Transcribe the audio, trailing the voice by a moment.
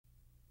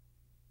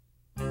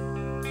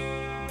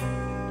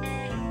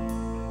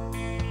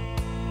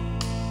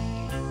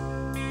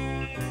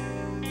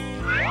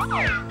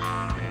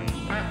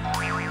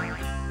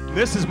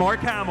This is Mark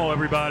Hamill,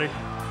 everybody.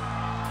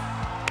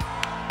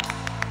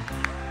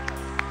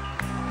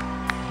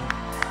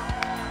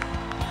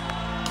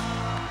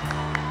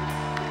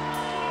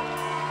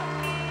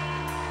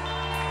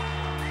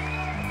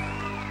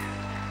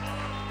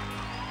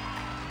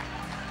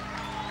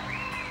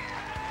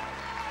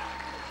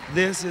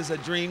 This is a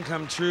dream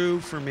come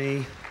true for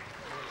me.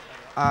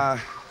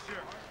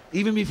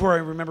 Even before I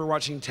remember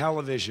watching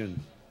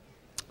television,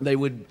 they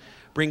would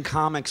bring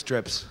comic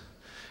strips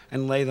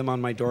and lay them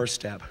on my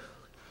doorstep.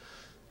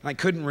 I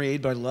couldn't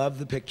read, but I loved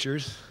the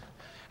pictures.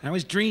 And I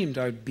always dreamed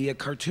I'd be a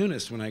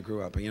cartoonist when I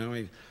grew up. You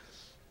know,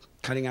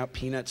 cutting out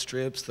peanut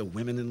strips, the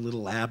women in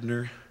Little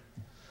Abner.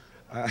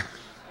 A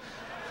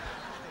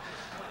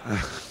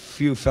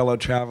few fellow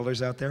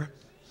travelers out there.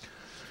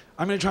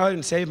 I'm going to try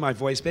and save my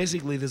voice.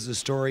 Basically, this is a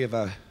story of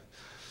a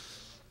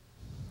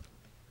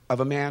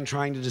man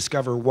trying to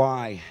discover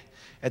why,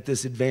 at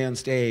this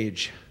advanced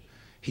age,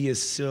 he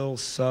is still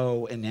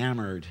so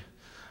enamored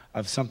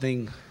of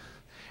something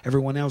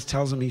everyone else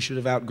tells him he should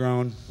have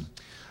outgrown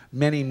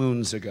many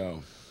moons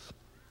ago.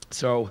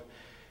 So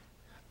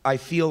I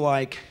feel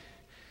like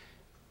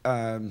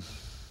I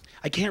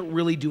can't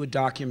really do a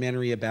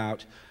documentary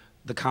about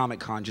the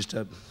Comic-Con, just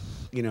a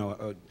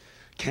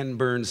Ken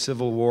Burns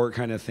Civil War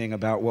kind of thing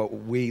about what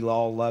we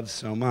all love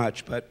so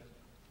much. But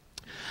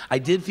I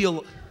did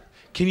feel,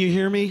 can you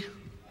hear me?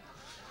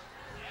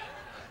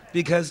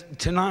 Because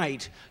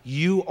tonight,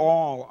 you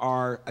all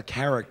are a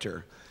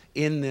character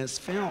in this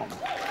film.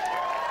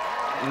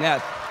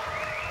 Yes.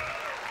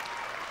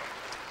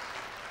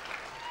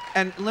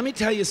 And let me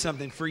tell you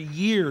something. For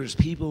years,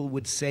 people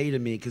would say to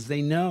me, because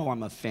they know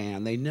I'm a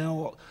fan, they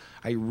know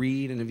I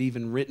read and have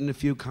even written a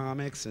few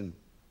comics and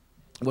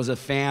was a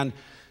fan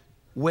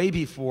way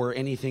before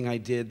anything I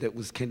did that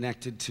was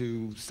connected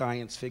to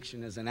science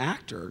fiction as an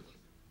actor.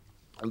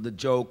 The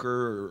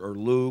Joker or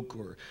Luke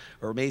or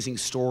Amazing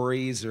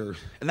Stories, and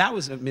that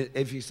was,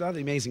 if you saw the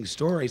Amazing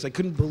Stories, I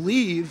couldn't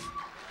believe,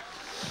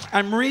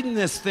 I'm reading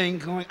this thing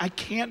going, I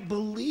can't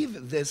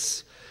believe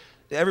this.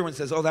 Everyone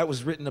says, oh, that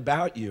was written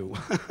about you.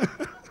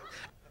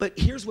 But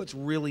here's what's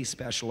really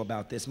special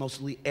about this.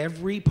 Mostly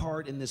every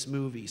part in this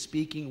movie,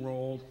 speaking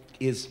role,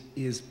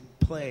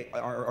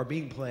 are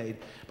being played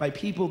by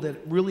people that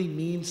really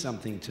mean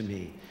something to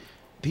me.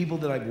 People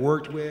that I've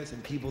worked with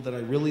and people that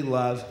I really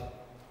love.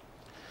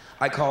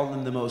 I call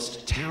them the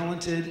most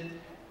talented,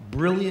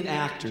 brilliant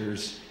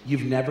actors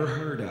you've never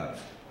heard of.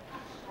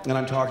 And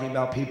I'm talking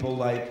about people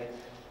like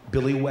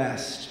Billy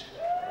West.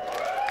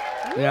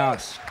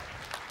 Yes.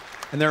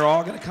 And they're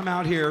all gonna come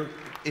out here.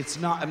 It's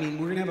not, I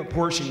mean, we're gonna have a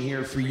portion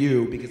here for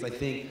you because I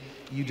think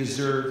you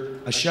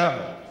deserve a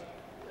show.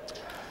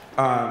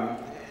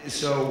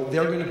 So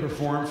they're gonna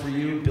perform for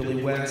you,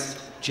 Billy West,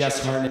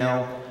 Jess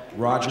Harnell,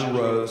 Roger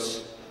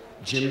Rose,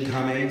 Jim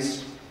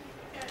Cummings,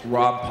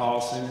 Rob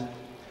Paulson,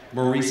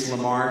 Maurice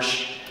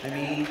LaMarche. I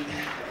mean,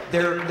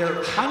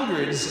 they're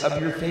hundreds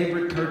of your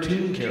favorite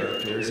cartoon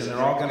characters, and they're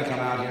all going to come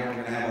out here, and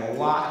we're going to have a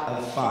lot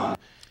of fun.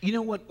 You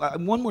know what?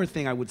 One more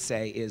thing I would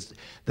say is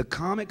the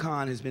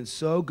Comic-Con has been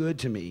so good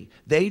to me.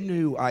 They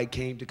knew I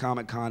came to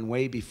Comic-Con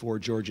way before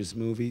George's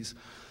movies,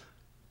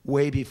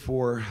 way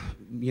before,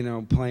 you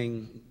know,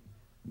 playing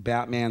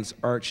Batman's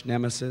arch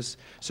nemesis.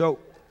 So,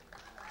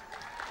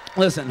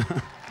 listen,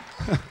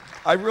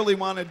 I really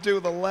want to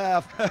do the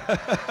laugh.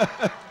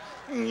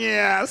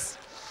 Yes.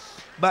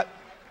 But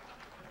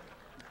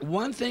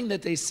one thing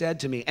that they said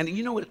to me, and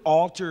you know, it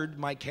altered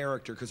my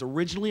character, because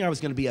originally I was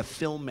going to be a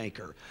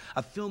filmmaker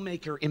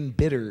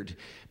embittered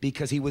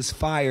because he was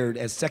fired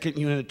as second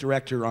unit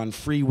director on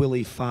Free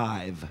Willy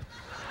 5.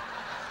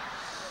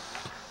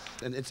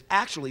 And it's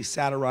actually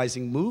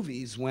satirizing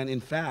movies when, in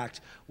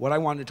fact, what I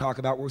wanted to talk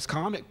about was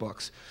comic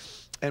books.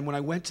 And when I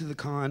went to the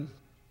con,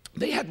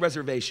 they had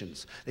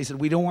reservations. They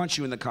said, we don't want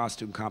you in the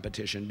costume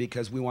competition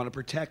because we want to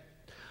protect,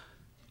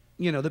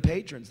 you know, the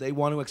patrons. They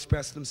want to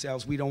express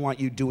themselves. We don't want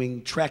you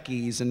doing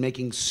Trekkies and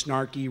making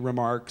snarky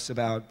remarks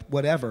about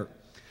whatever.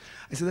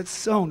 I said, that's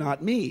so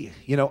not me.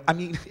 You know, I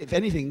mean, if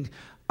anything,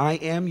 I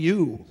am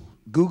you.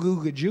 Goo goo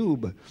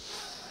gajoob.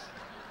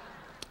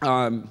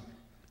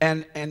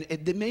 And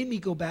it made me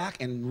go back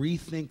and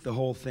rethink the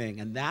whole thing.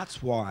 And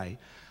that's why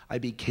I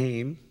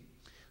became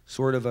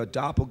sort of a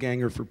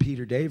doppelganger for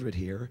Peter David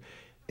here.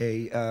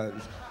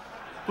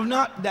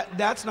 Well,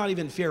 that's not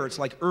even fair. It's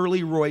like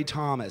early Roy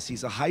Thomas.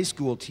 He's a high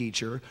school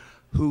teacher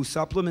who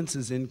supplements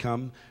his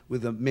income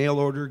with a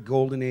mail-order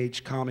Golden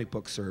Age comic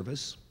book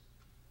service.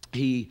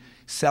 He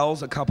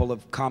sells a couple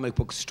of comic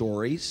book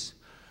stories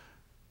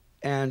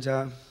and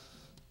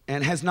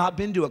has not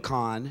been to a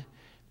con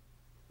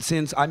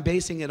since, I'm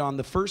basing it on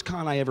the first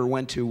con I ever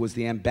went to was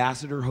the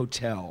Ambassador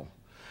Hotel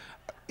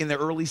in the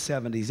early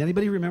 70s.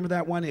 Anybody remember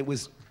that one? It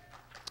was,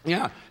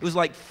 yeah, it was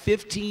like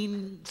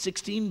 15,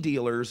 16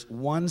 dealers,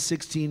 one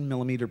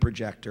 16mm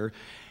projector.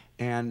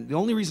 And the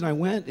only reason I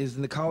went is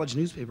in the college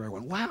newspaper. I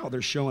went, wow,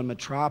 they're showing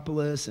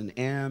Metropolis and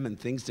M and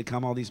Things to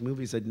Come, all these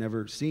movies I'd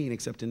never seen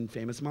except in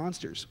Famous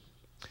Monsters.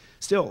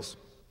 Stills.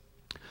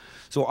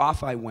 So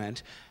off I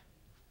went.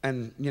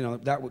 And, you know,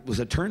 that was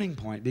a turning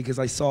point because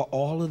I saw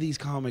all of these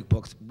comic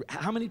books.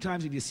 How many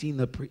times have you seen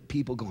the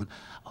people going,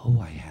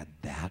 oh, I had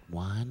that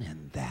one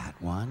and that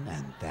one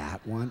and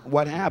that one?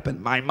 What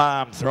happened? My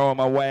mom threw them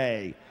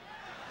away.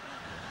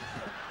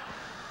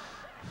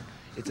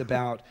 It's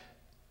about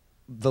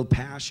the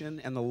passion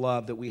and the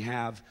love that we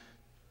have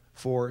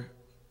for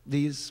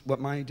these, what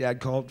my dad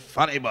called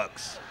funny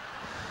books.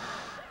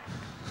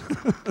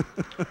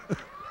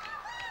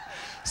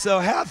 So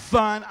have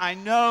fun. I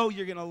know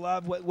you're going to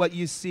love what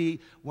you see.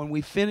 When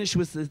we finish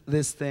with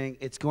this thing,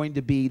 it's going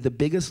to be the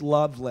biggest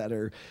love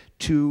letter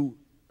to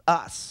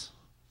us.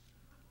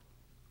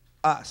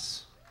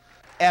 Us.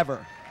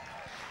 Ever.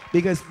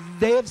 Because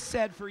they have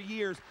said for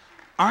years,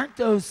 aren't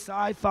those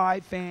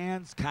sci-fi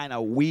fans kind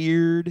of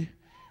weird?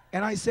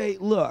 And I say,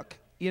 look,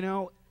 you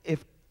know,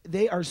 if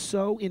they are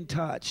so in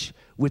touch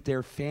with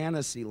their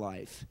fantasy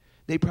life,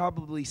 they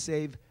probably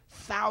save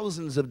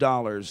thousands of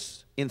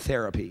dollars in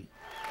therapy.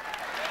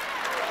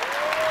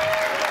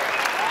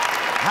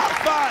 Have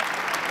fun!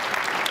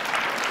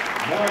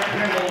 Mark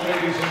Hamill,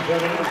 ladies and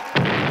gentlemen.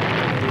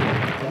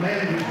 The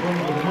man who's one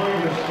of the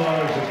marvelous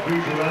stars of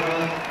Futurama,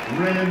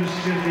 Ren and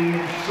Stimpy,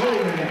 and so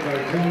many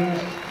cartoons,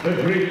 the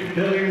great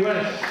Billy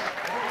West.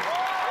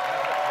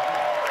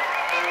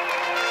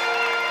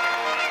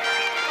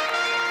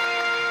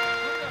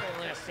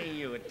 Last see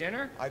you at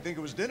dinner? I think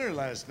it was dinner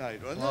last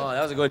night, wasn't it? Oh,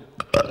 that was a good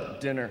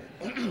dinner.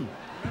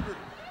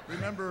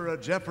 Remember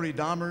Jeffrey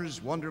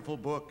Dahmer's wonderful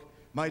book,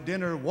 My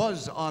Dinner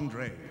Was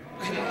Andre?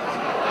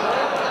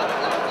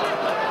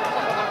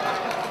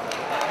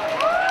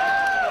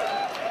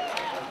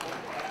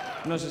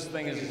 No such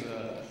thing as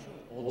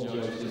old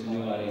jokes, just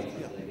new audience.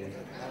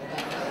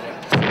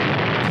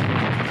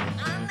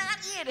 I'm not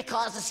here to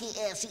cause a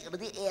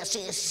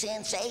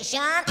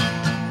sensation.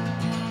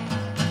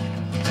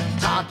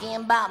 Talking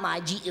about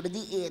my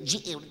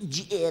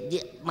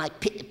my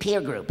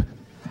peer group.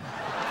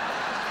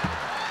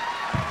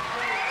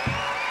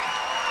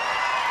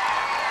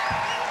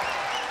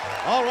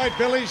 All right,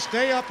 Billy,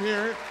 stay up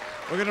here.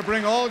 We're going to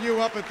bring all you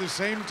up at the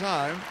same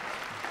time.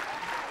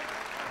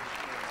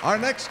 Our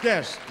next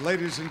guest,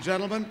 ladies and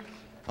gentlemen,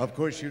 of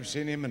course you've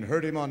seen him and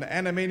heard him on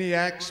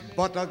Animaniacs,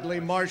 Butt Ugly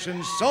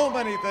Martians, so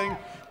many things.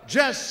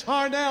 Jess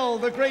Harnell,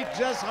 the great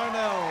Jess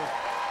Harnell.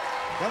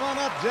 Come on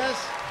up,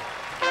 Jess.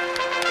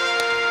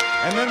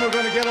 And then we're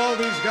going to get all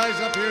these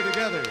guys up here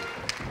together.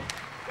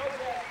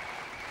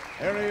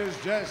 There he is,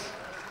 Jess.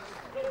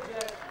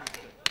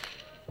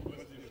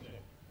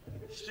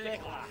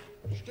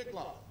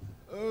 Stickler.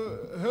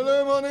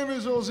 Hello, my name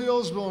is Ozzy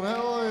Osbourne.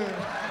 How are you?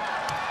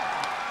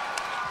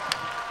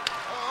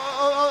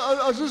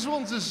 I just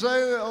want to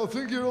say that I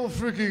think you're all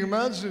freaking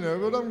mad, you know,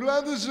 but I'm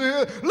glad to see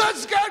you.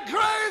 Let's get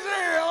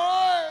crazy,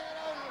 all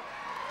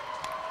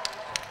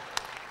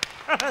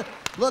right?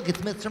 Look, it's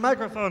Mr.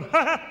 Microphone.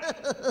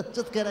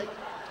 Just kidding.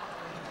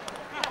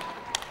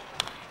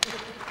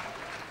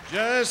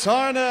 Jess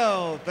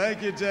Harnell.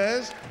 Thank you,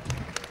 Jess.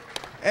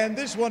 And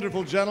this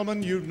wonderful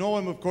gentleman, you know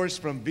him, of course,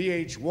 from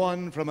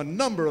VH1, from a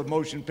number of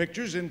motion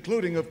pictures,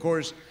 including, of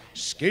course,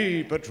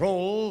 Ski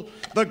Patrol,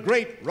 the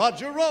great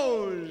Roger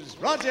Rose.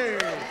 Roger!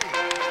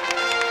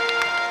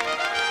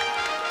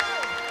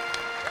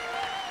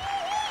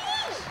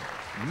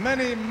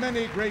 Many,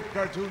 many great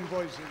cartoon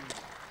voices.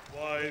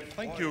 Why,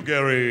 thank you,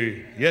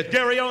 Gary. Yes,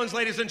 Gary Owens,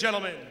 ladies and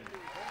gentlemen.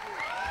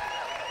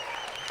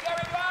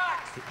 Gary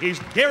rocks!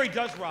 Gary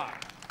does rock.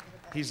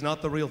 He's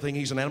not the real thing.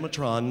 He's an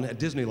animatron at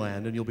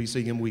Disneyland, and you'll be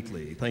seeing him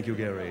weekly. Thank you,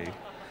 Gary.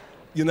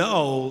 You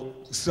know,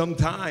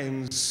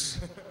 sometimes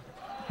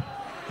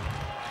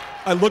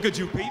I look at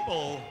you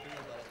people,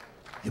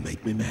 you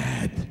make me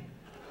mad.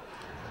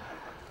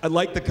 I'd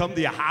like to come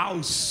to your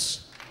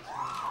house,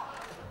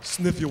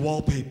 sniff your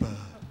wallpaper.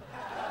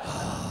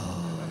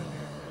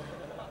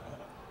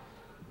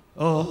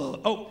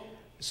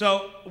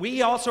 So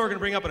we also are going to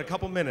bring up in a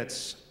couple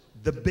minutes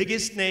the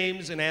biggest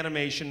names in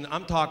animation.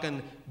 I'm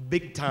talking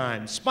big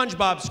time.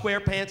 SpongeBob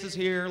SquarePants is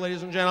here,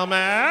 ladies and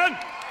gentlemen.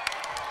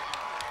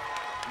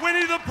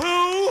 Winnie the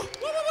Pooh.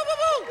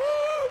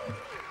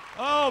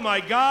 Oh my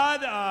God.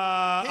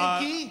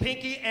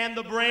 Pinky and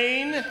the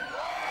Brain.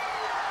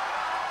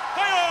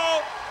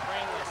 Hi-yo.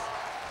 Brainless.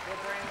 We're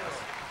brainless.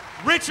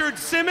 Richard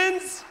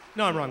Simmons.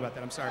 No, I'm wrong about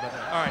that. I'm sorry about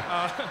that. All right.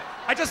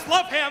 I just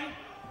love him.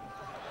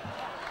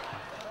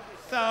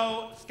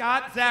 So,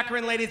 Scott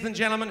Zacharin, ladies and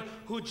gentlemen,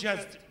 who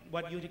just,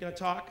 what, you gonna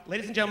talk?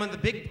 Ladies and gentlemen, the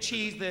big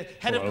cheese, the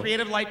head of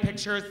Creative Light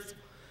Pictures.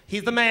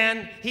 He's the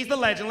man, he's the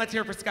legend. Let's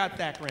hear it for Scott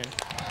Zacharin.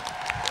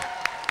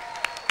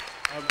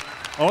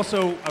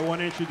 Also, I want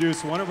to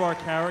introduce one of our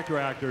character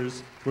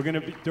actors. We're going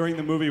to be, during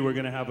the movie, we're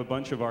going to have a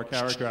bunch of our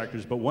character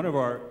actors, but one of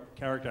our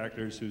character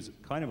actors who's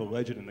kind of a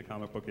legend in the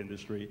comic book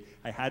industry,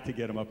 I had to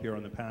get him up here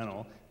on the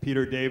panel.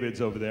 Peter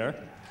Davids over there.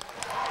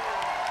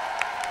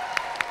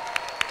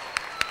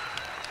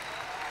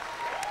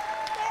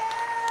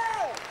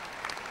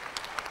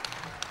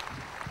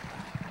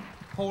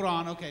 Hold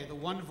on, okay, the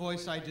one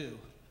voice I do.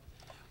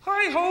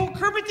 Hi-ho,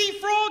 Kermit the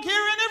Frog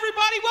here, and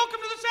everybody, welcome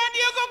to the San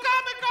Diego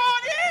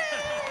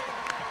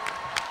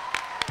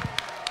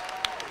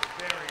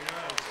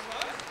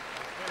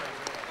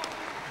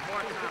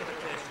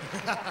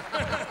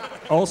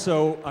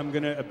Also, I'm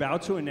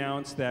about to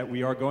announce that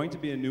we are going to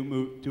be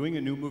doing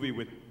a new movie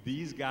with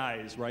these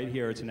guys right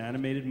here. It's an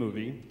animated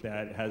movie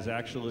that has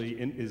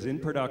is in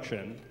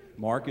production.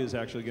 Mark is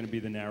actually going to be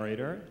the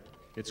narrator.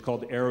 It's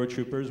called Aero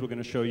Troopers. We're going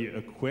to show you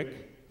a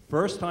quick,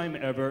 first time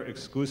ever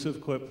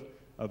exclusive clip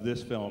of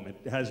this film.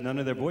 It has none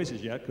of their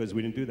voices yet because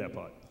we didn't do that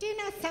part. Do you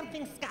know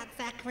something, Scott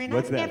Zacharian?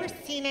 What's I've that? never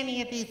seen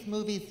any of these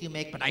movies you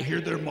make, but I hear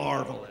they're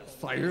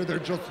marvelous. I hear they're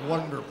just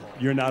wonderful.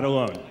 You're not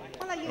alone.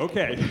 Well,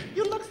 Okay.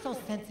 You look so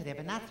sensitive,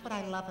 and that's what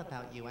I love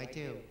about you. I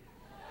do.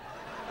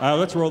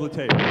 Let's roll the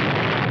tape.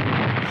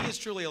 He is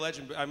truly a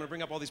legend. I'm going to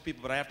bring up all these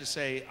people, but I have to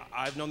say,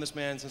 I've known this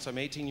man since I'm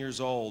 18 years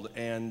old,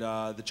 and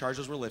the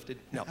charges were lifted.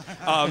 No.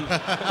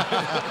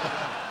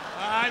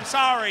 I'm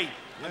sorry.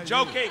 I'm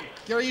joking.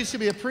 Gary used to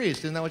be a priest.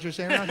 Isn't that what you're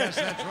saying, Roger? Yes,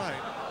 that's right.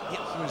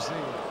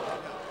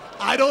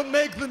 I don't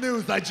make the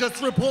news. I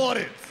just report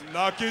it.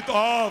 Knock it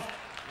off.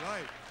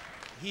 Right.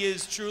 He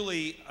is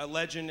truly a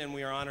legend, and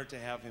we are honored to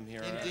have him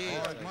here. Indeed.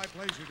 Oh, it's my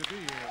pleasure to be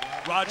here.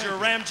 Roger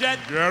Ramjet.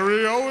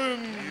 Gary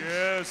Owens.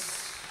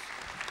 Yes.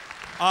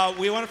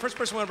 First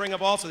person I want to bring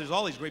up also, there's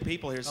all these great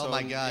people here. So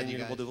my God, you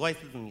we'll guys. do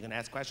voices and you can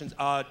ask questions.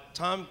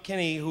 Tom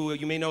Kenny, who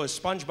you may know as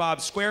SpongeBob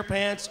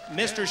SquarePants,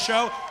 Mr.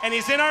 Show, and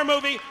he's in our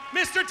movie,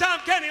 Mr. Tom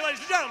Kenny, ladies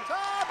and gentlemen.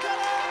 Tom Kenny!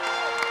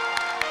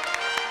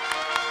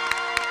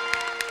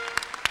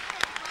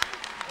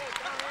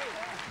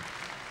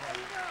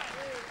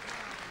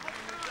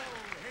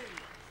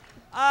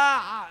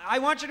 I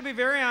want you to be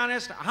very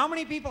honest. How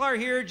many people are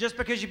here just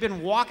because you've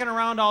been walking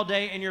around all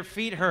day and your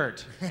feet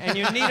hurt and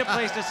you need a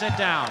place to sit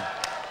down?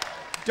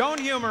 Don't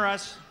humor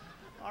us.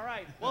 All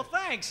right. Well,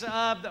 thanks.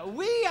 Does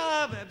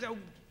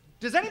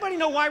anybody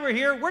know why we're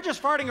here? We're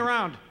just farting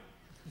around.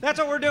 That's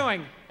what we're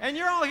doing. And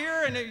you're all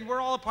here, and we're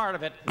all a part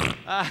of it.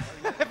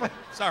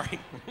 Sorry.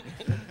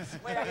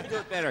 Wait, I can do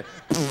it better.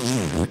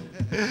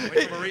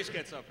 Wait till Maurice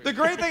gets up here. The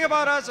great thing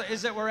about us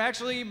is that we're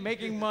actually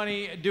making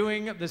money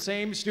doing the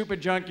same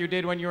stupid junk you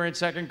did when you were in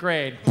second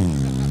grade.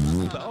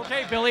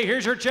 Okay, Billy,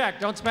 here's your check.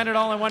 Don't spend it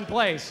all in one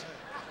place.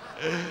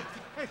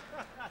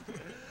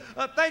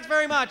 Thanks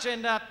very much,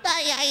 and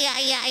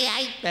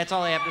that's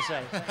all I have to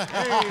say.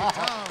 Hey,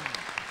 Tom.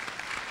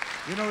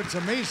 You know, it's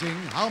amazing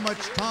how much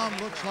Tom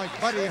looks like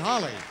Buddy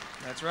Holly.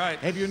 That's right.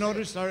 Have you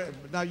noticed?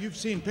 Now, you've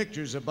seen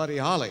pictures of Buddy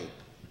Holly.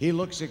 He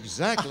looks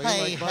exactly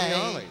like Buddy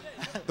Holly.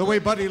 The way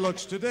Buddy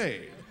looks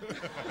today.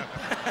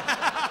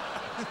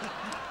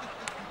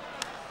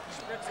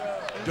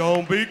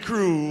 Don't be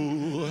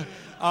cruel.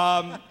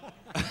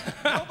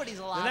 Nobody's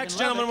allowed. The next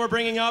gentleman we're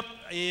bringing up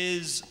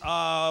is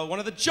one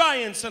of the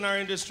giants in our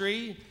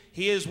industry.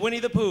 He is Winnie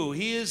the Pooh.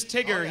 He is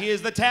Tigger. He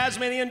is the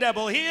Tasmanian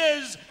Devil. He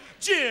is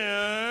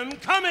Jim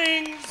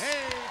Cummings. Hey,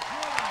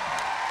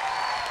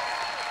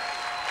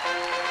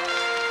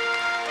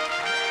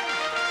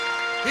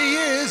 He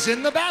is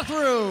in the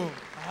bathroom.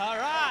 All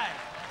right.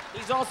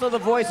 He's also the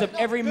voice of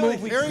every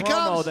movie Here he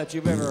promo comes. that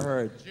you've ever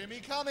heard. Jimmy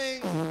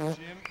Cummings.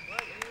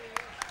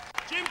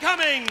 Jim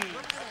Cummings.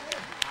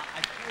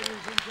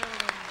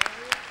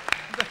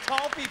 The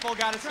tall people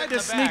got to sit in the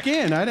Tried to back. sneak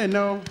in. I didn't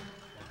know.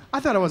 I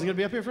thought I wasn't going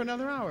to be up here for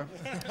another hour.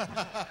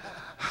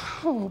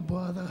 Oh,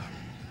 bother.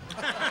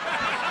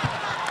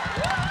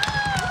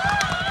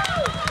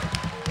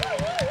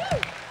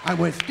 I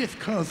was this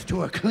close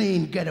to a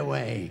clean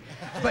getaway,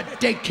 but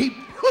they keep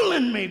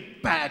pulling me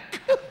back.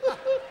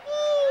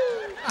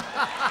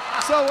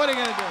 So what are you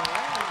going to do?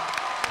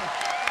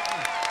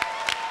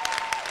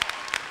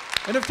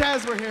 And if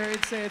Taz were here,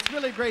 he'd say, it's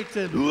really great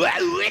to...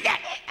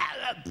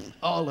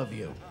 all of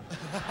you.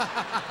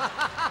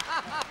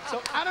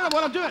 So I don't know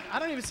what I'm doing. I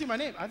don't even see my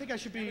name. I think I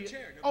should be...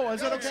 Oh,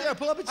 is that okay? Yeah,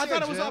 pull up a chair, I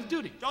thought it was Jim. off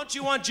duty. Don't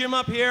you want Jim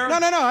up here? No.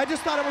 I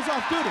just thought it was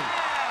off duty.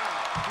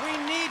 We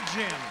need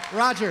Jim.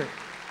 Roger.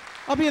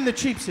 I'll be in the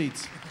cheap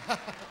seats.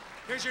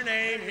 Here's your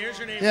name. Here's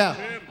your name. Yeah.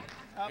 Jim.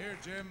 Here,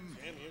 Jim.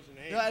 Jim, here's your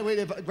name. Yeah,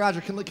 wait,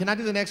 Roger, can I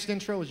do the next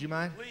intro? Would you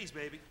mind? Please,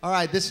 baby. All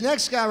right, this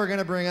next guy we're going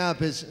to bring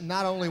up is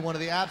not only one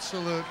of the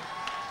absolute...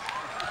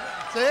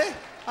 See?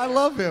 I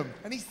love him.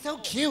 And he's so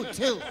cute,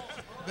 too.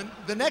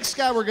 The next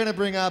guy we're going to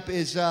bring up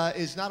is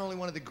not only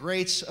one of the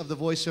greats of the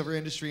voiceover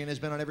industry and has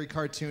been on every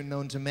cartoon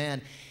known to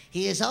man.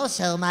 He is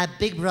also my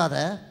big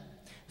brother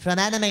from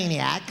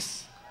Animaniacs.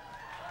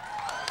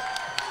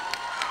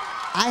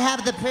 I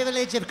have the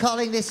privilege of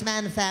calling this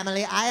man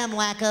family. I am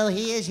Wacko,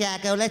 he is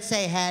Yakko. Let's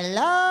say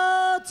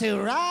hello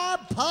to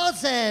Rob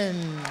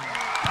Paulson.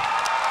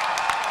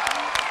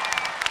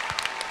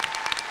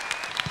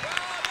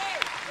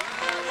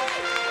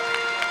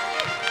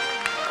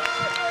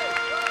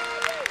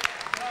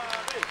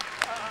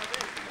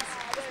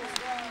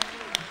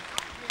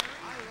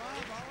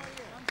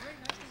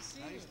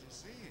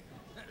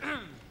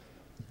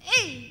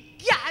 Hey,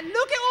 yeah,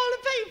 look at all the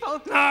people.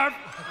 Narf.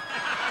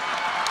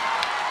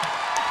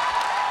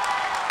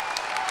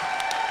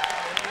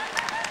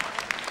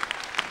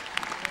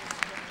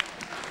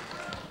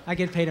 I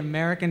get paid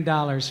American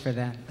dollars for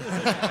that.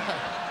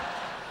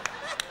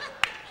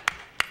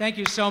 Thank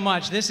you so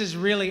much. This is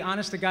really,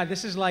 honest to God,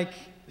 this is like,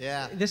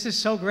 yeah. This is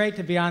so great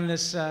to be on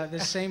this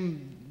this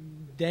same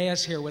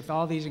dais here with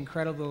all these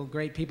incredible,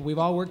 great people. We've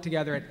all worked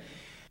together at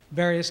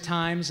various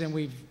times, and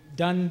we've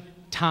done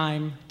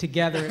time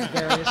together at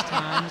various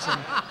times.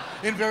 And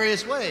in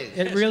various ways.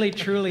 It really,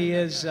 truly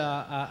is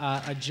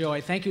a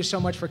joy. Thank you so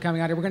much for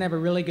coming out here. We're going to have a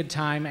really good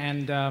time,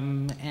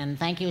 and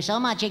thank you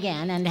so much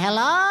again, and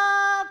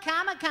hello,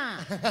 Comic-Con.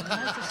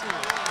 Nice to see you.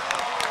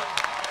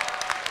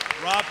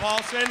 Rob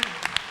Paulson.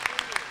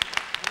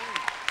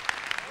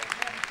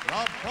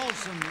 Rob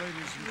Paulson,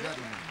 ladies and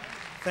gentlemen.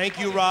 Thank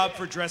you, Rob,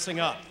 for dressing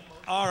up.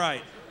 All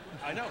right.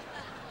 I know.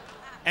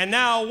 And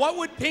now, what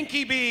would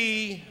Pinky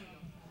be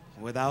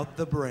without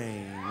the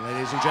brain?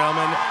 Ladies and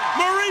gentlemen,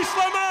 Maurice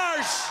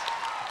LaMarche!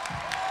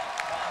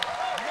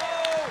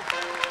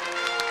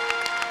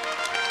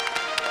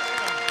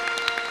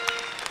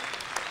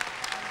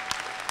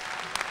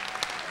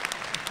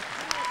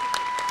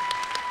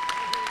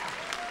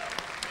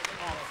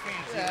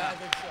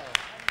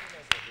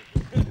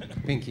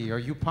 Pinky, are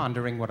you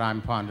pondering what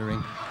I'm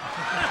pondering?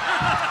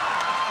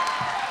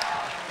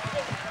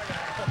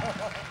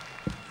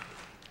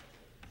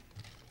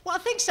 Well, I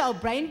think so,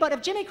 Brain, but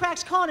if Jimmy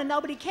cracks corn and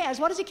nobody cares,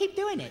 why does he keep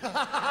doing it?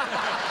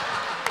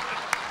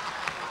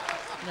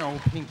 No,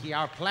 Pinky,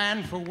 our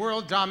plan for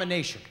world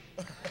domination.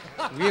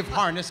 We have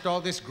harnessed all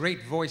this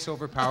great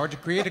voiceover power to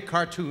create a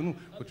cartoon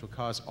which will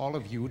cause all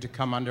of you to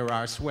come under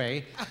our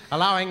sway,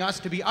 allowing us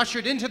to be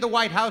ushered into the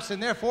White House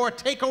and therefore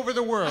take over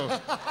the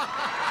world.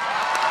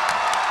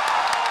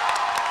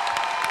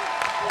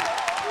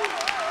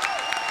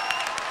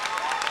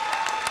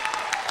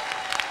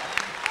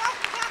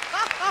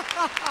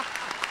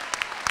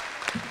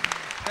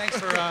 Thanks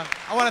for,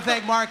 I want to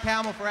thank Mark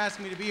Hamill for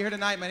asking me to be here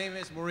tonight. My name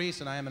is Maurice,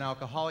 and I am an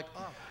alcoholic.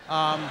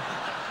 Nice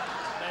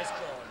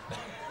going.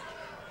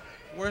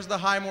 Where's the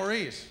high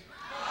Maurice?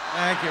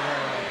 Thank you very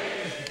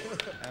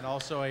much. And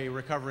also a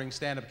recovering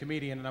stand-up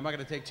comedian, and I'm not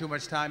going to take too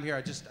much time here.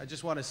 I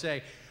just want to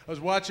say, I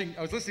was listening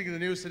to the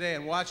news today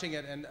and watching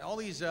it, and all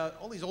these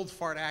old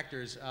fart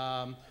actors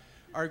are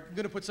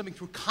going to put something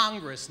through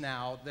Congress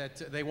now that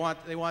they want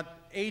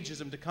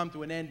ageism to come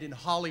to an end in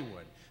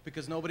Hollywood,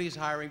 because nobody's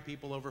hiring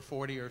people over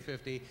 40 or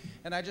 50,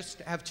 and I just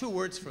have two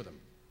words for them.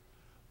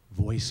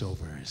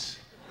 Voiceovers.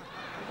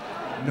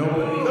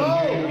 Nobody can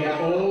hear you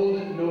get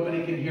old,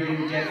 nobody can hear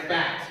you get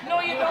fat. No,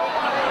 you don't.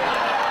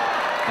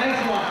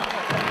 Thanks a lot.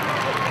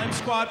 I'm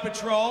Squad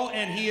Patrol,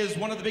 and he is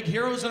one of the big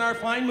heroes in our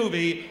fine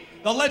movie,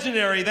 the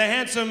legendary, the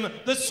handsome,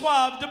 the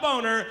suave, the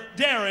boner,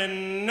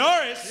 Darren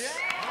Norris.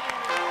 Yeah.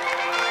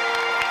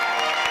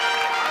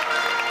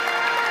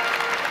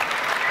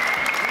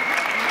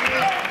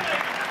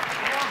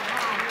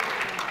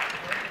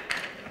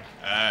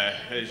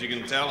 As you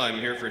can tell, I'm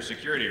here for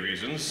security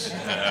reasons.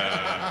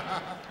 I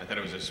thought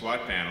it was a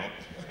SWAT panel.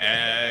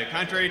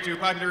 Contrary to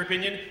popular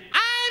opinion,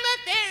 I'm a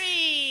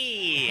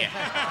fairy!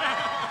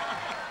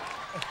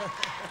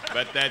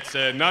 But that's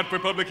not for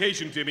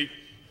publication, Timmy.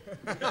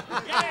 Hi,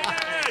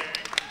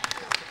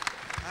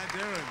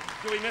 Darren.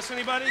 Do we miss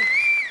anybody?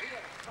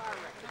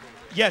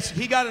 Yes,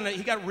 he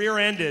got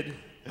rear-ended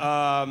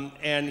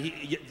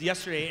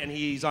yesterday, and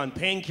he's on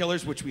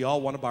painkillers, which we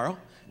all want to borrow.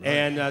 Right.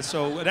 And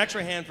so an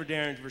extra hand for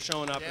Darren for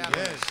showing up. Yeah,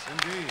 yes,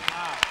 indeed.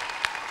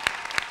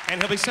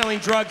 And he'll be selling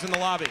drugs in the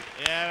lobby.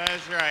 Yeah,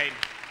 that's right.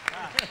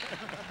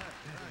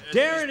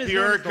 Darren is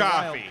pure the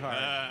coffee. Wild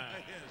card.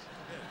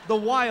 The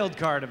wild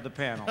card of the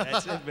panel.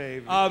 That's it,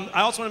 baby.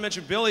 I also want to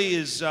mention Billy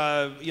is,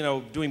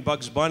 doing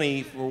Bugs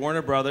Bunny for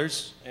Warner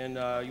Brothers, and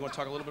you want to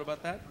talk a little bit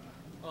about that?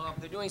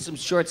 They're doing some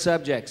short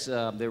subjects.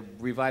 They're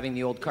reviving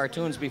the old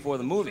cartoons before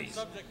the movies.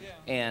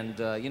 And,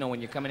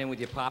 when you're coming in with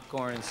your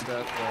popcorn and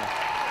stuff.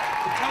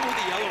 Tell me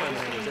the yellow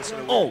end is.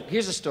 Oh,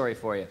 here's a story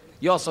for you.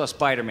 You all saw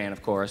Spider-Man,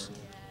 of course.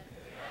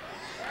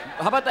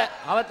 How about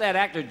that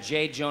actor,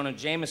 J. Jonah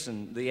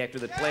Jameson, the actor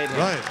that played him?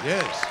 Right,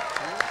 yes.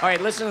 All right,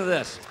 listen to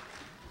this.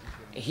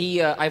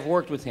 I've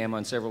worked with him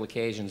on several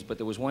occasions, but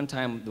there was one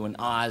time when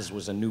Oz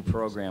was a new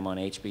program on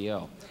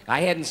HBO. I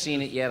hadn't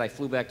seen it yet. I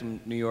flew back to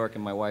New York,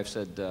 and my wife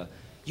said,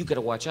 you got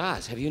to watch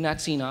Oz. Have you not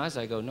seen Oz?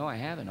 I go, no, I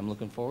haven't. I'm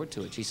looking forward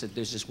to it. She said,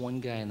 there's this one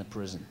guy in the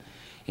prison,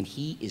 and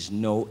he is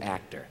no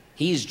actor.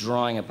 He's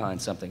drawing upon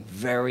something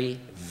very,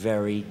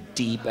 very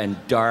deep and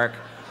dark.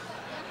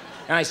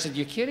 And I said,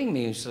 you're kidding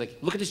me? She's like,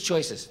 look at his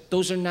choices.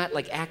 Those are not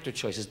like actor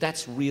choices.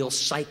 That's real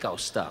psycho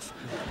stuff.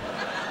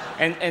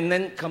 And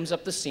then comes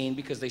up the scene,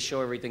 because they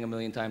show everything a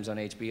million times on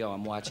HBO.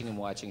 I'm watching and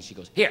watching. She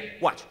goes, here,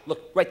 watch.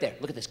 Look, right there.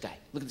 Look at this guy.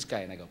 Look at this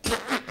guy. And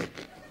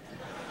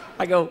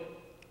I go,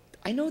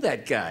 I know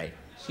that guy.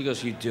 She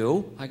goes, you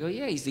do? I go,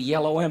 yeah, he's the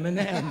yellow M&M.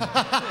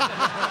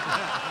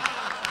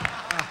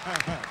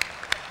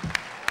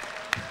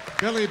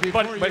 Billy,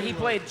 but he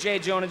played J.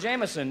 Jonah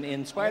Jameson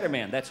in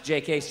Spider-Man. That's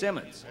J.K.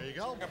 Simmons. There you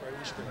go.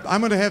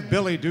 I'm going to have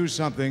Billy do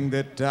something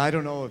that I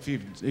don't know if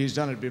he's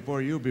done it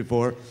before you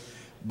before,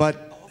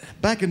 but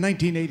back in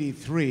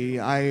 1983,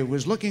 I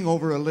was looking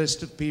over a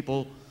list of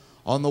people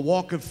on the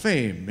Walk of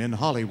Fame in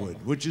Hollywood,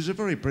 which is a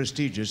very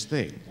prestigious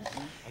thing.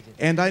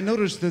 And I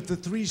noticed that the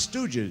Three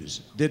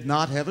Stooges did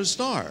not have a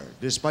star,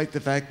 despite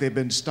the fact they've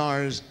been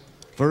stars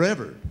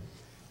forever.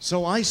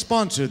 So I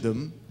sponsored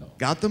them,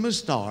 got them a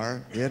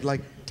star. They had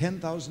like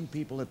 10,000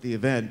 people at the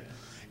event.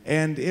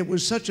 And it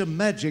was such a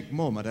magic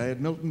moment. I had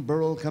Milton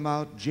Berle come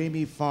out,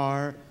 Jamie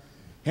Farr,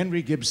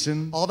 Henry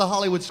Gibson. All the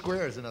Hollywood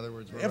squares, in other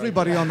words.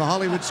 Everybody on the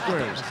Hollywood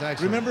squares.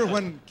 Remember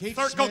when Kate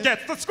Circle Smith...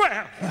 gets the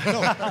square.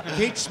 No,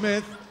 Kate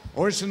Smith,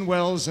 Orson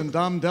Welles, and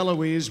Dom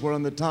DeLuise were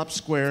on the top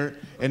square,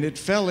 and it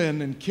fell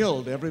in and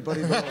killed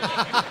everybody below.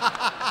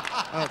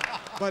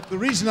 But the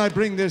reason I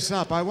bring this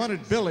up, I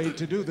wanted Billy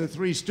to do the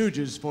Three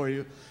Stooges for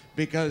you,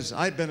 because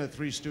I've been a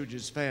Three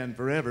Stooges fan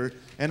forever,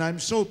 and I'm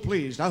so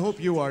pleased. I hope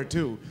you are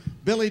too.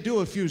 Billy, do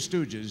a few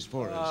Stooges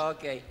for us. Oh,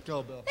 okay.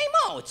 Go, Bill. Hey,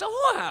 Mo, it's a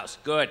whorehouse.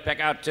 Good, pick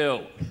out two.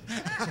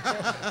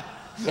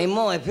 Hey,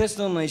 Mo, I pissed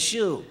on my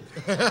shoe.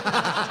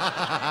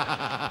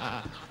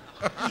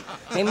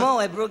 Hey, Mo,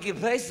 I broke your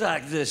pay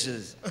stock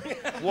dishes.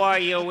 Why,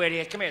 you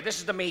idiot? Come here. This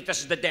is the meat. This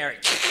is the dairy.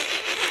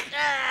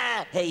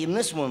 Hey, you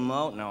missed one,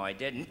 Mo. No, I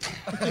didn't.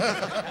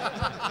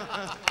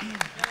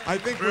 I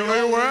think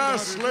Billy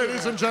West,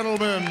 ladies and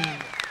gentlemen.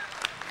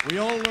 We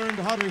all learned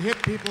how to hit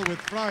people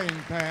with frying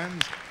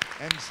pans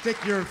and stick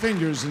your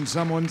fingers in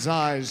someone's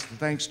eyes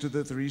thanks to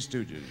the Three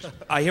Stooges.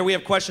 Here we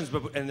have questions,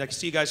 and I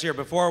see you guys here.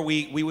 Before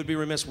we would be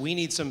remiss, we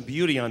need some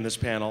beauty on this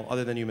panel,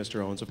 other than you,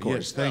 Mr. Owens, of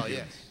course. Yes, thank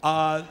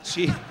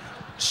you.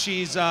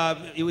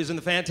 It was in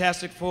the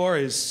Fantastic Four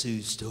is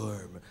Sue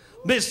Storm.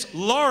 Miss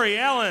Laurie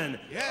Allen.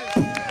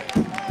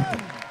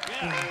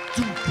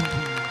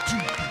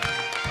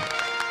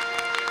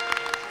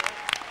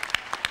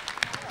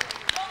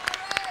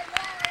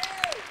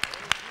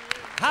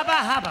 Hubba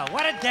hubba,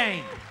 what a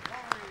dame.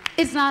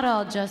 It's not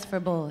all just for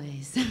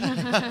boys.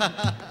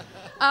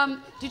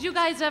 Did you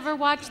guys ever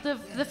watch the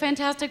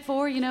Fantastic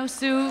Four? You know,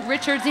 Sue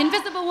Richards, the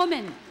Invisible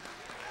Woman.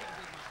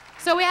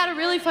 So we had a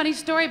really funny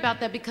story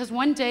about that because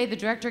one day the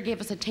director gave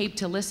us a tape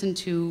to listen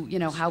to, you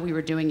know, how we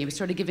were doing. He was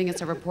sort of giving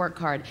us a report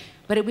card.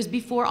 But it was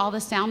before all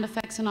the sound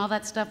effects and all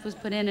that stuff was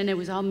put in and it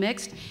was all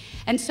mixed.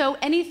 And so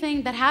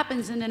anything that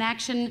happens in an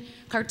action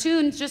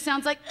cartoon just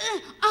sounds like,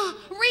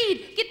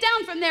 Reed, get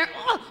down from there.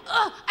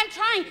 I'm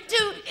trying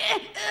to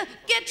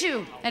get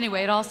you.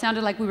 Anyway, it all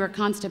sounded like we were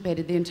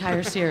constipated the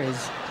entire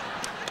series.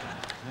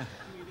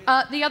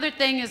 The other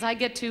thing is I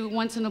get to,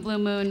 once in a blue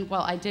moon,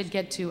 well, I did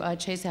get to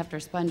chase after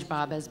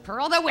SpongeBob as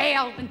Pearl the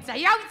Whale and say,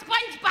 "Yo,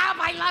 SpongeBob,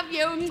 I love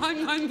you."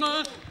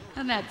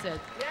 And that's it.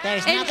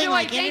 There's Enjoy. nothing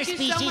like Thank you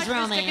so interspecies much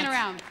for sticking romance.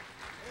 around.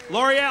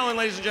 Laurie Allen,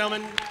 ladies and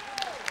gentlemen.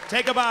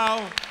 Take a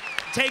bow.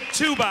 Take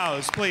two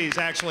bows, please,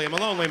 actually. I'm a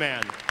lonely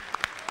man.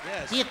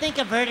 Do you think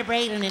a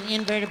vertebrate and an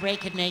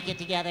invertebrate could make it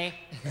together?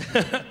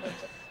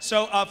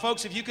 So,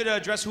 folks, if you could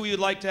address who you'd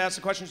like to ask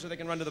the question so they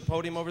can run to the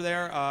podium over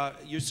there.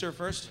 You, sir,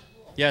 first.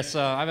 Yes,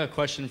 I have a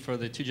question for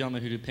the two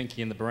gentlemen who do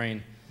Pinky and the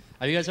Brain.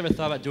 Have you guys ever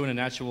thought about doing an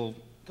actual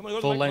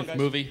full-length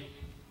movie?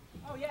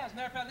 Oh, yeah, as a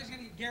matter of fact, let's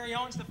get Gary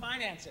Owens to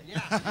finance it.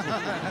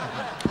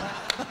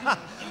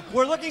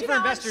 We're looking for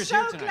investors here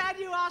I'm so tonight. glad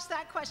you asked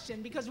that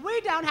question because we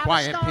don't have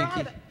Quiet, a star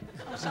Pinky. either.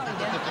 Oh, sorry,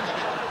 Dan.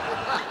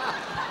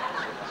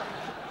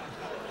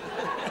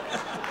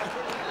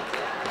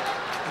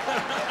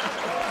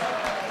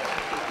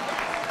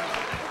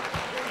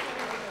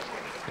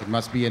 It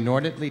must be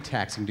inordinately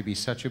taxing to be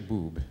such a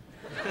boob.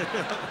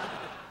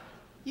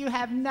 You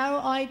have no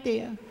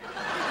idea.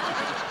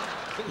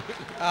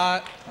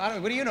 I don't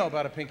know, what do you know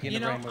about a Pinky and You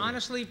the know, Brain movie?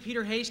 honestly,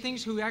 Peter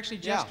Hastings, who actually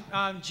just,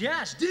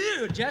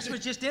 Jess was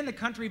just in the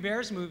Country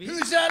Bears movie.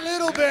 Who's that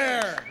little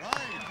bear?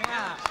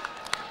 Yeah.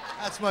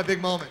 That's my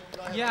big moment.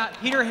 Yeah,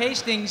 Peter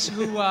Hastings,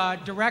 who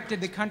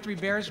directed the Country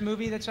Bears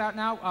movie that's out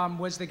now,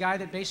 was the guy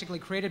that basically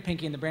created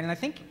Pinky and the Brain, and I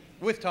think...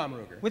 With Tom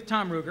Ruger. With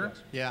Tom Ruger.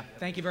 Yes. Yeah.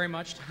 Thank you very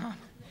much,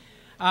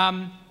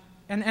 Tom.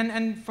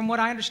 And from what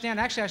I understand,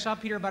 actually I saw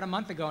Peter about a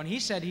month ago, and he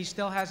said he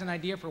still has an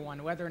idea for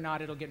one. Whether or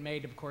not it'll get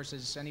made, of course,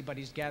 is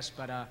anybody's guess,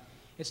 but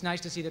it's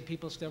nice to see that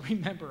people still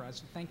remember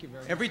us. Thank you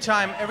very much. Every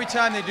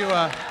time they do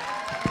a...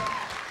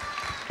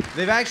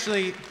 They've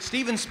actually...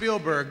 Steven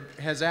Spielberg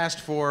has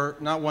asked for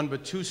not one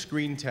but two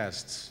screen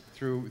tests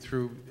through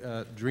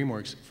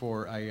DreamWorks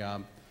for a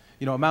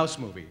mouse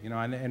movie,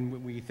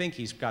 and we think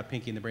he's got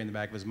Pinky and the Brain in the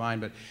back of his mind,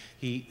 but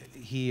he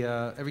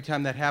every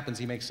time that happens,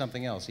 he makes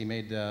something else. He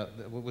made,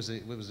 what was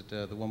it,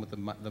 the one with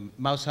the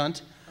Mouse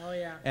Hunt? Oh,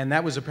 yeah. And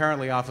that was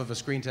apparently off of a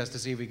screen test to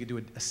see if he could do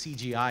a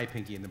CGI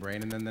Pinky and the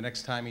Brain, and then the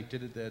next time he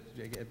did it,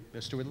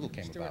 Stuart Little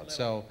came about.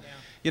 So,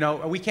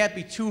 we can't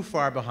be too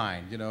far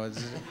behind,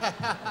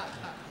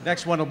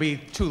 Next one will be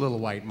two little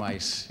white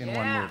mice in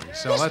one movie.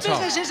 So This let's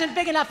hope. business isn't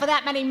big enough for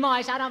that many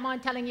mice, I don't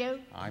mind telling you.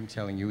 I'm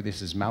telling you,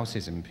 this is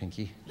mouseism,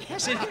 Pinky.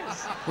 Yes, it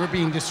is. We're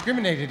being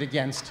discriminated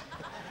against.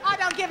 I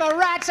don't give a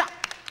rat's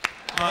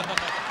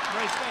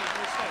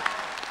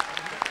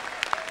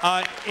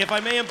If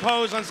I may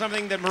impose on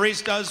something that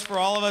Maurice does for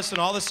all of us in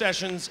all the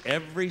sessions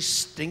every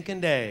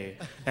stinking day.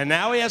 And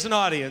now he has an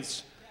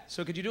audience.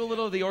 So could you do a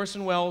little of the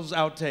Orson Welles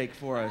outtake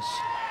for us?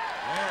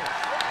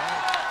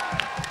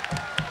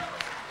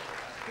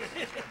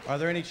 Are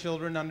there any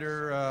children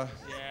under...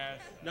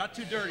 Not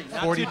too dirty.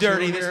 Not 42 too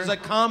dirty. This here? is a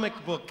comic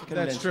book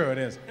convention. That's true, it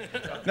is.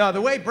 No,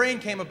 the way Brain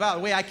came about,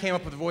 the way I came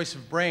up with the voice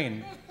of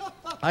Brain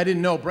I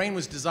didn't know. Brain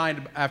was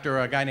designed after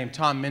a guy named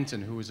Tom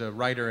Minton, who was a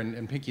writer,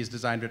 and Pinky is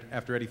designed it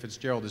after Eddie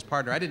Fitzgerald, his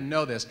partner. I didn't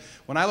know this.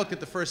 When I looked at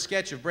the first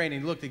sketch of Brain, he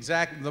looked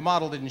exactly, the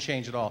model didn't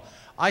change at all.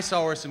 I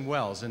saw Orson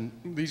Welles, and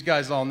these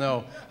guys all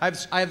know, I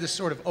have this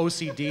sort of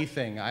OCD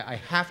thing. I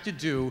have to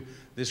do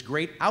this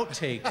great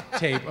outtake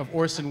tape of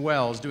Orson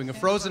Welles doing a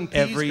frozen peas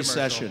Every commercial.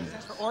 session.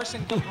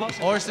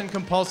 Orson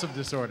compulsive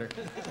disorder.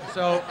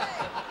 So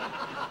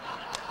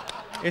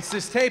it's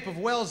this tape of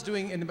Welles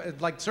doing,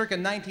 like circa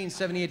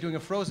 1978, doing a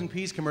frozen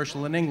peas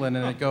commercial in England,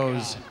 and it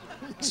goes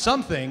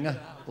something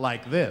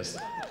like this.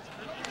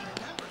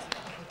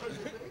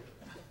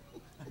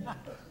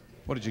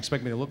 What, did you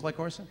expect me to look like,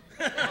 Orson?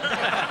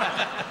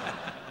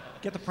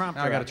 Get the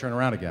prompter. Now I got to turn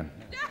around again.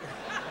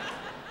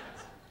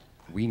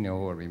 We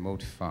know a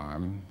remote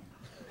farm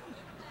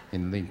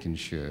in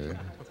Lincolnshire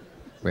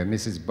where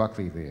Mrs.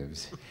 Buckley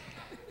lives.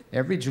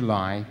 Every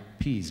July,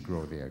 peas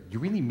grow there. You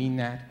really mean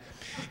that?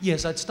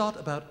 Yes, I'd start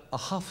about a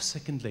half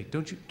second late,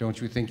 don't you? Don't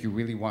you think you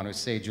really want to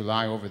say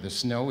July over the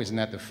snow? Isn't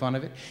that the fun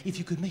of it? If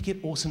you could make it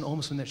Orson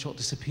almost when that shot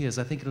disappears,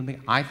 I think it'll make...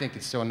 I think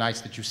it's so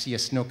nice that you see a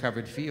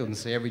snow-covered field and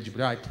say every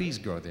July, please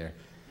grow there.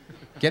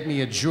 Get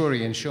me a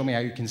jury and show me how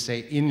you can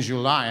say in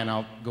July and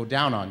I'll go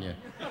down on you.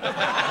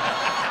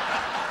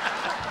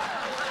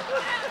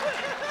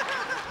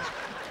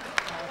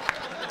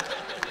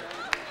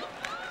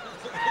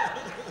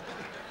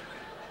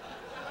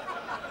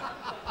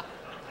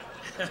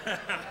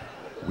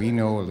 We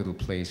know a little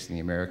place in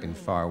the American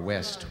far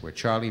west where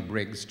Charlie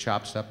Briggs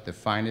chops up the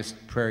finest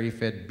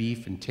prairie-fed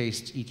beef and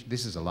tastes each...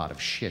 This is a lot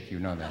of shit, you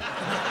know that.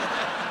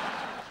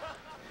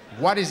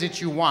 What is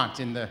it you want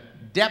in the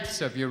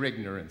depths of your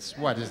ignorance?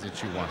 What is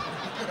it you want?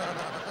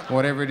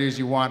 Whatever it is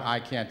you want, I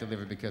can't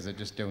deliver because I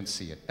just don't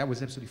see it. That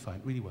was absolutely fine,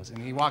 it really was. And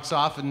he walks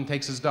off and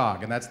takes his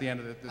dog, and that's the end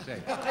of the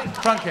day.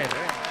 Truncated.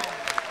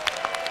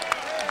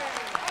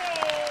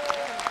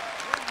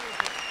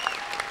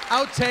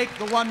 Outtake,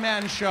 the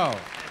one-man show.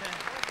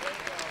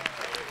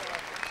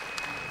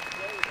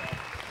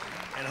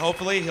 And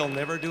hopefully he'll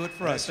never do it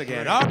for us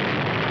again.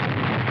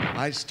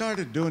 I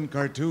started doing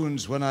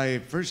cartoons when I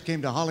first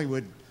came to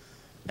Hollywood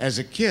as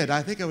a kid.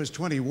 I think I was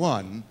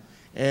 21.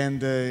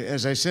 And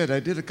as I said, I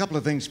did a couple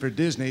of things for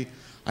Disney.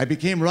 I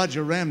became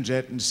Roger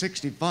Ramjet in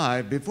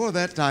 '65. Before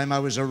that time, I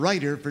was a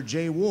writer for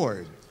Jay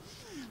Ward.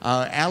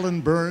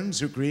 Alan Burns,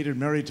 who created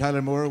Mary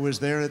Tyler Moore, was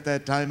there at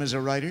that time as a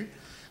writer.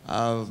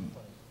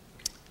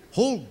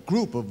 Whole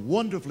group of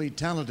wonderfully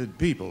talented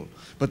people.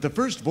 But the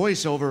first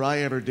voiceover I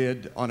ever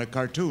did on a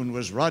cartoon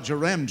was Roger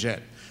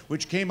Ramjet,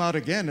 which came out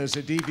again as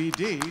a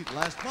DVD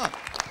last month.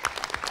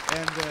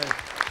 And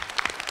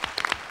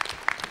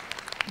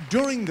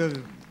during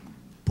the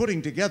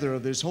putting together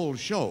of this whole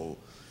show,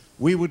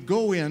 we would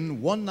go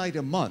in one night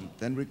a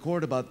month and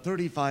record about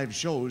 35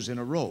 shows in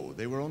a row.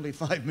 They were only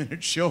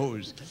 5-minute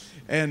shows.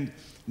 And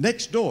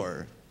next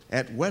door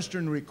at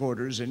Western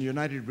Recorders and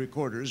United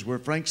Recorders were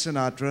Frank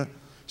Sinatra,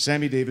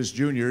 Sammy Davis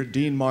Jr.,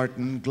 Dean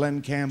Martin,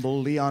 Glenn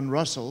Campbell, Leon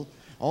Russell,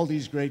 all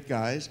these great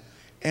guys.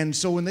 And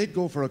so when they'd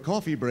go for a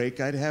coffee break,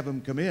 I'd have them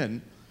come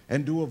in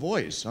and do a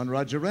voice on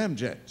Roger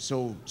Ramjet.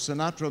 So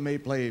Sinatra may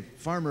play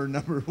farmer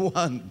number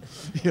 1.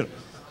 You know,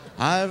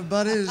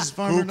 everybody's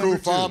farmer number 2.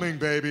 Cuckoo farming,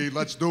 baby.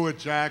 Let's do it,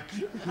 Jack.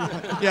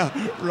 Yeah,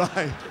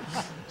 right.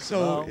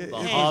 So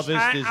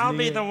I'll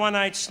be the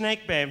one-eyed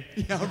snake, babe.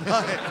 Yeah,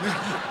 right.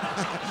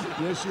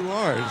 Yes, you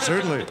are,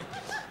 certainly.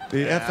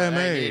 The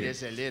FMA. It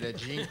is a little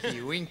jinky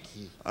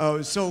winky.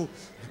 So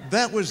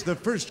that was the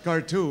first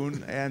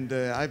cartoon, and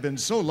I've been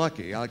so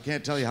lucky. I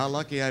can't tell you how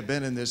lucky I've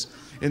been in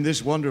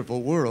this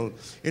wonderful world.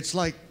 It's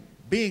like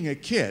being a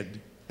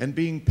kid and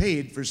being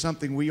paid for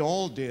something we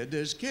all did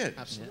as kids.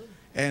 Absolutely.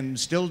 And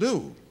still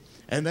do.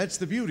 And that's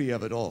the beauty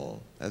of it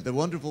all, the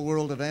wonderful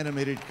world of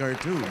animated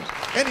cartoons.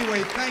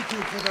 Anyway, thank you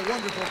for the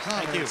wonderful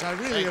comments. I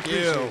really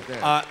appreciate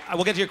that.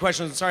 We'll get to your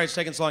questions. Sorry it's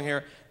taking so long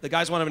here. The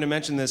guys wanted me to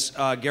mention this.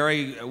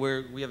 Gary,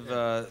 we have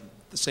the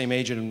same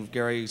agent, and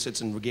Gary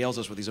sits and regales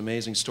us with these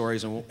amazing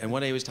stories. And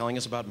one day he was telling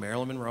us about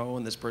Marilyn Monroe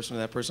and this person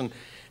and that person.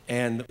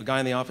 And the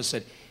guy in the office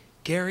said,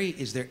 Gary,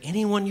 is there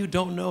anyone you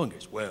don't know? And he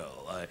goes,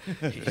 well,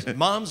 he said,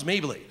 Mom's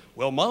Mabley.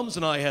 Well, Moms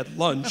and I had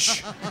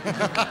lunch.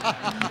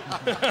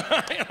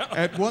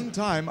 At one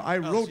time, I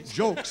wrote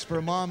jokes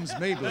for Moms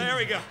Mabley. There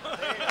we go.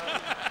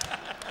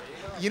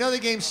 You know the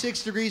game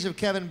 6 Degrees of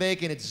Kevin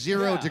Bacon? It's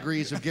 0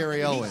 degrees of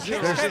Gary Owens.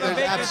 There's Kevin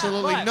Bacon's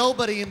absolutely butt.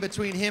 nobody in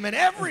between him and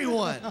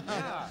everyone.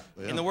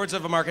 In the words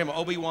of a Mark Hamill,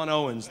 Obi-Wan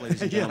Owens,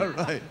 ladies and gentlemen.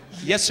 Yeah, right.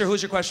 Yes, sir.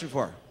 Who's your question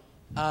for?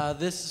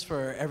 This is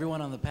for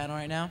everyone on the panel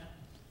right now.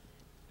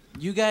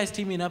 You guys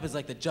teaming up is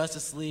like the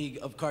Justice League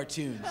of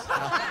cartoons.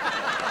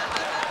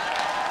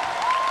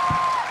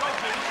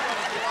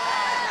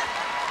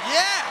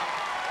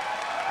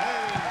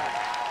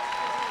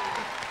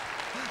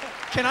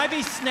 Can I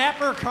be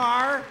Snapper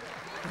Carr?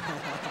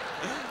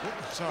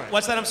 Sorry.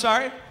 What's that? I'm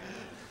sorry?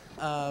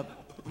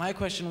 My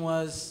question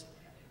was,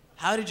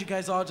 how did you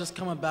guys all just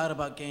come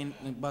about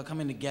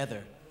coming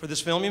together? For this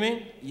film, you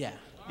mean? Yeah.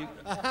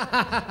 All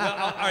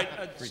right.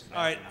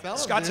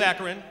 Scott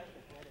Zacharin,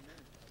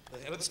 the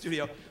head of the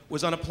studio,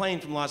 was on a plane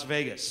from Las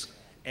Vegas.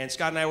 and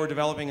Scott and I were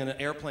developing an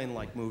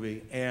airplane-like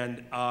movie,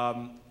 and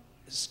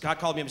Scott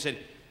called me up and said,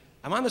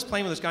 I'm on this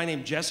plane with this guy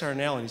named Jess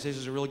Arnell, and he says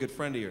he's a really good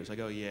friend of yours. I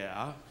go,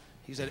 yeah.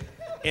 He said,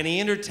 and he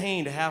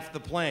entertained half the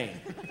plane.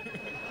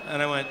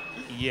 And I went,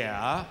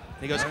 yeah.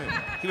 And he goes,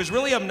 he was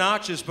really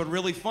obnoxious, but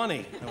really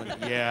funny. I went,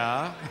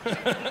 yeah.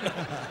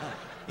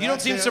 You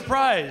don't seem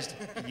surprised.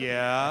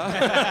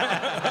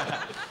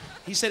 Yeah.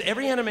 He said,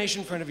 every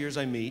animation friend of yours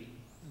I meet,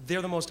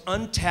 they're the most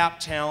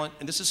untapped talent,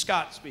 and this is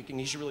Scott speaking,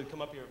 he should really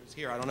come up here if he's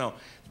here, I don't know.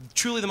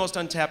 Truly the most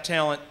untapped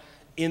talent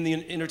in the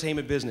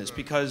entertainment business,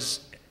 because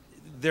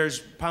there's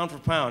pound for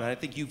pound, and I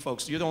think you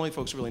folks, you're the only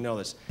folks who really know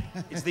this.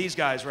 It's these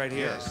guys right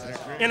here. Yes,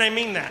 that's great. And I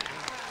mean that.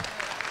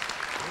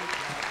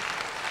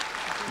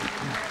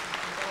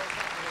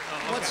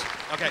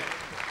 Okay.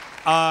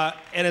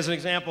 And as an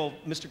example,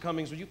 Mr.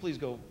 Cummings, would you please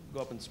go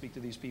up and speak to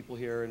these people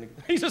here? And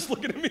he's just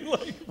looking at me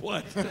like,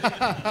 what?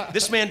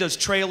 This man does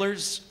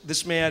trailers.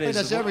 This man He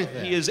does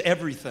everything. He is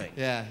everything.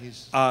 Yeah,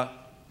 he's. You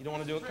don't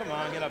want to do it? Come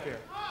on, get up here.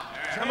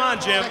 Come on,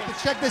 Jim.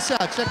 Check this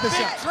out. Check this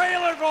out.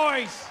 Trailer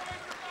voice.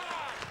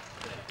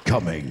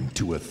 Coming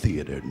to a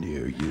theater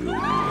near you. You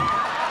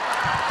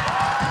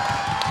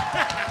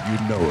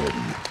know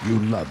him. You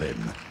love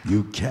him.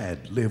 You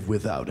can't live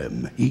without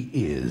him. He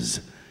is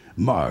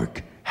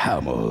Mark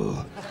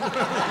Hamill.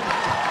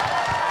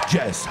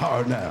 Jess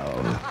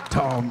Harnell.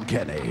 Tom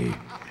Kenny.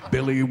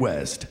 Billy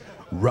West.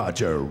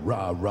 Roger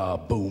Rah Rah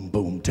Boom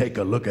Boom. Take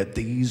a look at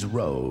these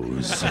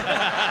rows.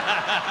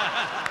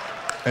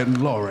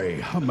 And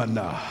Laurie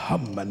Humana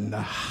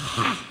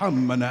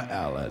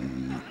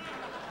Allen.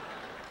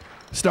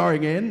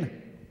 Starring in,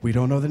 we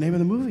don't know the name of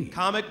the movie.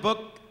 Comic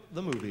Book,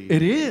 the movie.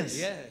 It is.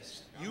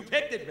 Yes. You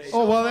picked it, baby.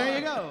 Oh, well, there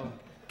you go.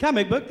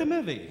 Comic Book, the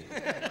movie.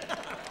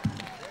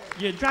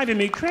 You're driving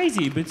me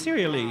crazy, but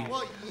seriously.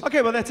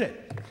 Okay, well, that's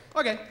it.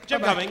 Okay,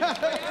 Jim Cummings.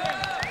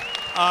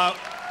 I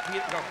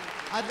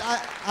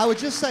would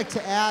just like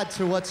to add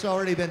to what's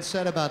already been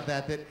said about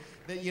that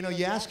you know,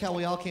 you ask how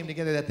we all came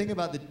together. That thing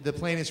about the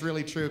plane is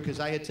really true, because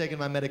I had taken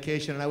my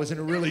medication and I was in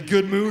a really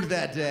good mood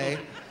that day.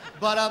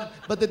 But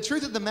the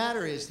truth of the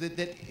matter is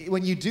that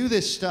when you do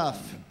this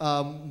stuff,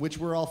 which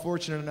we're all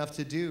fortunate enough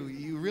to do,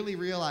 you really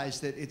realize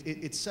that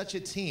it's such a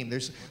team.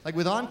 There's, like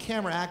with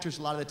on-camera actors,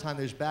 a lot of the time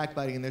there's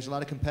backbiting and there's a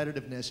lot of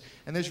competitiveness,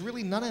 and there's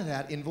really none of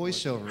that in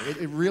voiceover.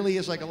 It really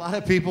is like a lot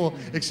of people,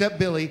 except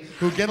Billy,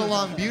 who get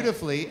along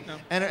beautifully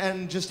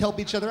and just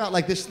help each other out.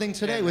 Like this thing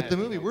today with the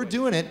movie, we're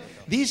doing it.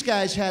 These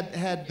guys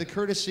had the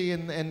courtesy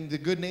and the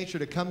good nature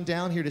to come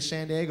down here to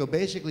San Diego,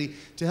 basically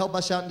to help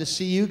us out and to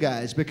see you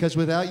guys, because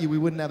without you, we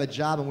wouldn't have a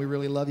job, and we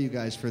really love you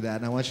guys for that,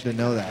 and I want you to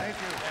know that.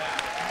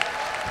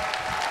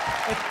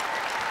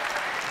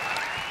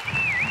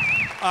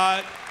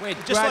 Wait,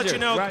 just Roger, to let you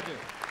know. Roger.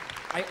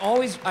 I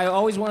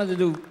always wanted to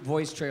do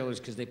voice trailers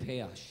because they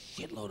pay a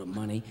shitload of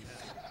money,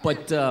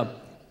 but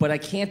I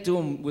can't do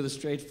them with a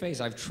straight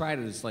face. I've tried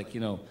it. It's like, you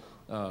know,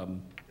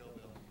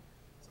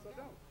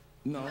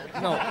 no.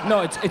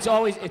 It's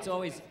always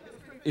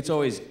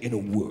in a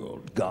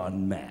world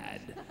gone mad.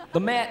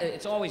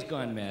 It's always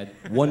gone mad.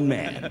 One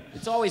man.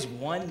 It's always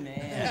one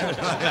man.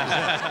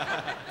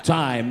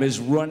 Time is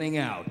running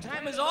out.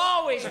 Time is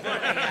always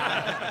running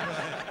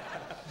out.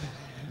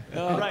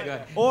 Oh, right.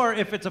 God. Or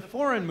if it's a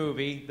foreign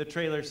movie, the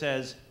trailer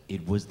says,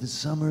 "It was the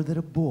summer that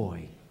a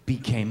boy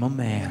became a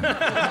man."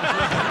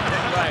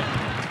 Right.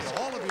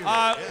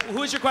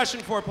 Who is your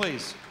question for,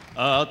 please?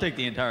 I'll take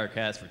the entire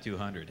cast for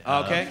 200.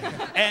 Okay.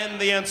 And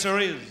the answer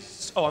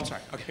is, oh, I'm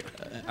sorry. Okay.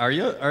 Are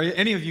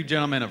any of you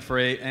gentlemen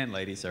afraid, and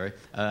ladies, sorry,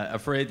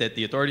 afraid that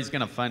the authority's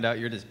going to find out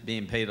you're just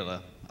being paid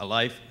a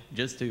life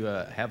just to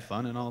have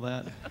fun and all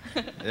that?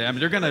 I mean,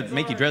 they're going to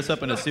make you dress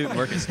up in a suit and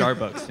work at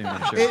Starbucks soon,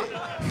 I'm sure.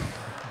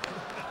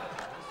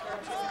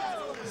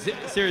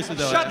 Seriously,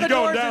 though. Shut the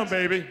doors down,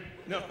 baby.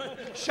 No.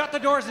 Shut the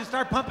doors and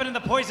start pumping in the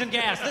poison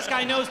gas. This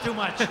guy knows too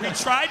much. We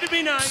tried to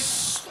be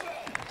nice.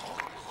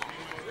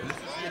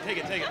 Take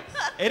it.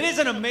 It is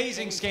an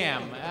amazing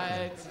scam.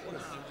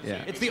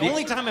 It's the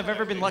only time I've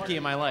ever been lucky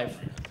in my life.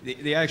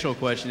 The actual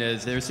question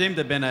is, there seemed to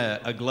have been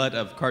a glut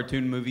of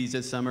cartoon movies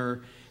this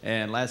summer,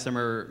 and last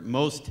summer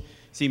most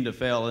seemed to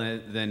fail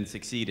and then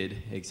succeeded,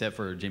 except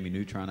for Jimmy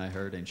Neutron, I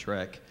heard, and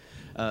Shrek.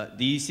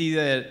 Do you see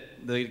that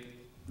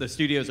the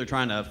studios are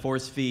trying to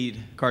force feed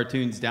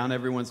cartoons down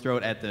everyone's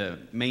throat at the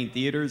main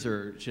theaters,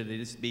 or should it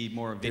just be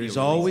more video There's releases?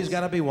 always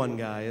got to be one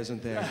guy,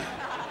 isn't there?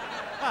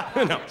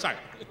 No, sorry.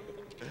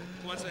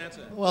 Who wants to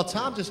answer? Well,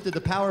 Tom just did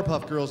the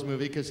Powerpuff Girls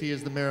movie because he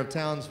is the mayor of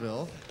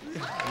Townsville.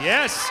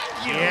 Yes.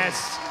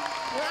 Yes.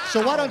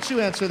 So why don't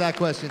you answer that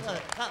question?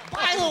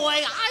 By the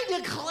way, I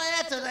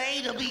declare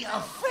today to be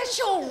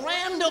official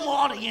Random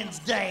Audience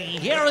Day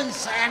here in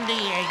San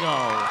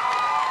Diego.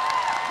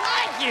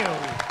 Thank you.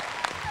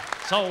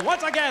 So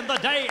once again, the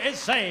day is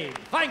saved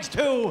thanks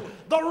to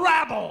the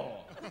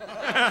rabble.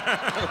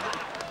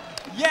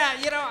 Yeah,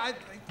 you know,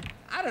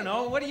 I don't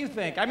know. What do you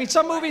think? I mean,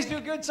 some movies do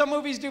good, some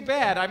movies do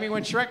bad. I mean,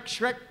 when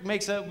Shrek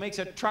makes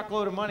a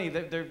truckload of money,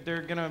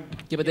 they're gonna.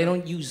 Yeah, but they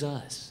don't use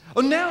us.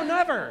 Oh no,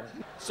 never.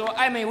 So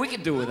I mean, we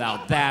could do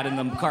without that in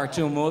the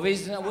cartoon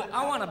movies. I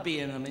want to be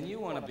in them, and you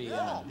want to be in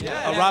them.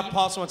 Yeah. Rob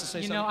Paulson wants to say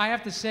You something. know, I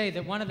have to say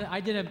that I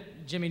did a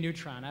Jimmy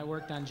Neutron. I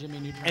worked on Jimmy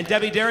Neutron. And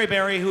Debbie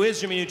Derryberry, who is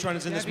Jimmy Neutron,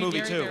 is in this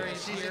movie too.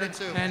 She's in it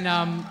too. And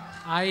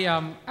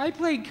I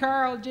played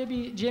Carl,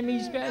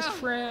 Jimmy's best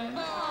friend.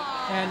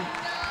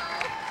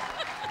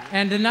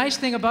 And the nice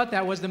thing about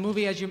that was the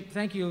movie,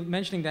 thank you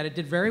mentioning that, it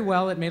did very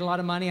well. It made a lot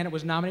of money, and it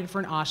was nominated for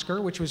an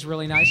Oscar, which was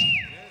really nice.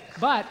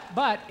 But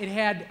it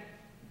had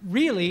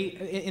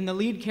really, in the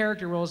lead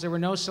character roles, there were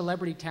no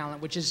celebrity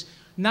talent, which is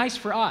nice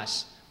for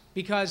us.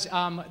 Because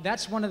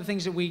that's one of the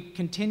things that we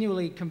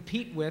continually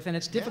compete with, and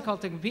it's difficult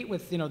to compete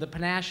with, the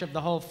panache of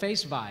the whole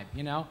face vibe,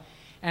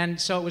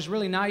 And so it was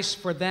really nice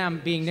for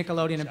them, being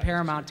Nickelodeon and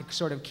Paramount, to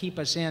sort of keep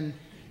us in,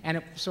 and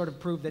it sort of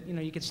proved that,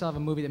 you could still have a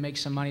movie that makes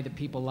some money that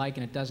people like,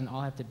 and it doesn't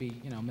all have to be,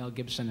 Mel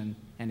Gibson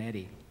and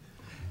Eddie.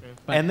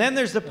 But and then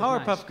there's the nice.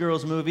 Powerpuff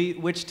Girls movie,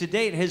 which to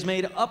date has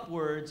made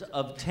upwards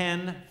of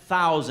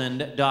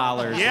 $10,000.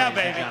 Yeah,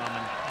 baby.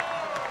 Gentlemen.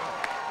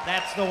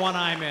 That's the one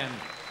I'm in.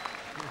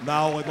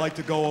 Now I'd like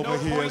to go over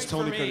here as points for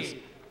Tony me. Curtis.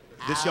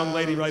 This young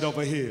lady right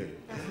over here.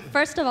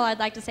 First of all, I'd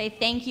like to say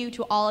thank you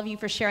to all of you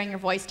for sharing your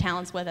voice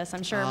talents with us.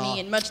 I'm sure me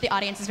and much of the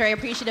audience is very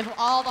appreciative of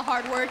all the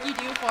hard work you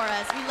do for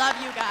us. We love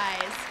you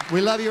guys. We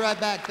love you right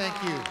back. Thank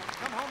you.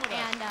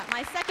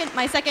 And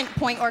my second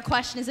point or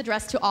question is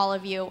addressed to all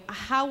of you.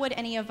 How would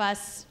any of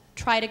us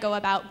try to go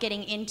about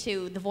getting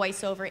into the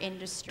voiceover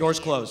industry? Doors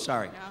closed,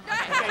 sorry.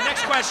 Okay,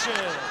 next question.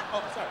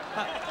 Oh, sorry.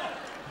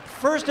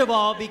 First of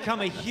all,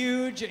 become a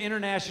huge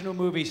international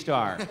movie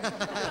star.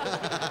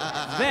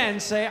 Then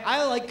say,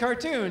 I like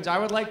cartoons, I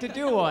would like to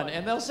do one.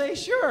 And they'll say,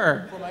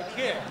 sure. For my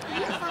kid.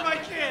 For my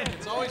kid.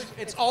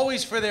 It's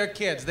always for their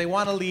kids. They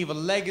want to leave a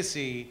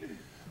legacy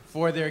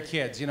for their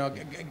kids.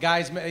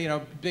 Guys,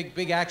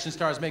 big action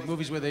stars make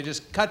movies where they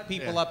just cut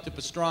people up to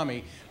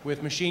pastrami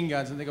with machine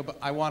guns, and they go, but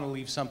I want to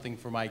leave something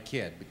for my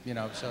kid.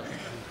 So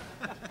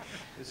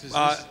this is...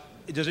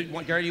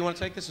 Gary, you want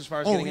to take this as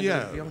far as Oh, getting into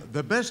yeah. the field?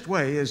 The best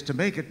way is to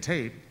make a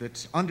tape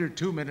that's under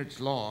 2 minutes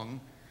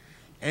long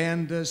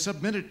and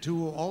submit it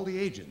to all the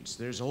agents.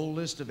 There's a whole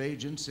list of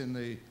agents in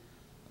the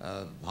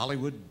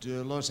Hollywood,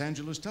 Los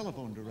Angeles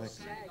telephone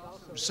directory.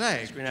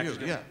 SAG, Screen Actors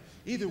Guild. yeah.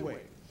 Either way.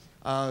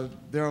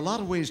 There are a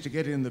lot of ways to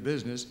get in the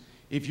business.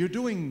 If you're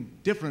doing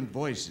different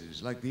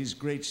voices, like these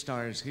great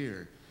stars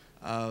here,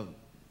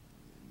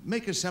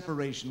 make a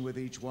separation with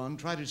each one.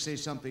 Try to say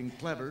something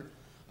clever.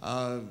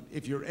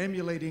 If you're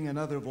emulating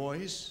another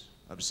voice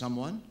of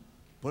someone,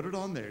 put it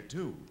on there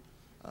too.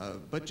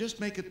 But just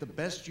make it the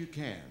best you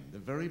can, the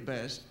very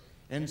best,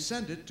 and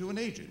send it to an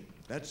agent.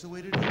 That's the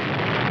way to do it.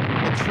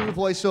 A true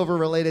voiceover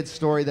related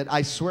story that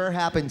I swear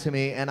happened to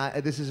me, and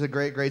this is a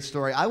great, great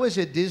story. I was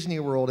at Disney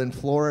World in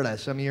Florida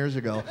some years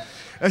ago.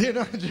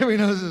 Jimmy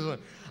knows this one.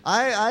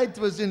 I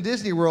was in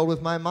Disney World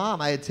with my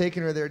mom. I had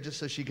taken her there just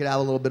so she could have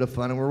a little bit of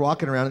fun, and we're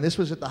walking around, and this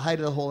was at the height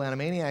of the whole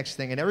Animaniacs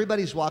thing, and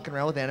everybody's walking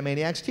around with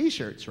Animaniacs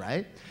t-shirts,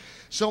 right?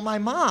 So my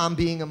mom,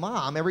 being a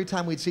mom, every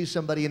time we'd see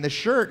somebody in the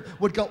shirt,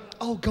 would go,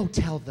 oh, go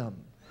tell them.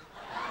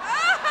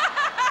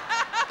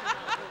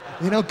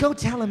 Go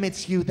tell them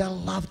it's you. They'll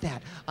love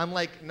that. I'm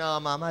like, no,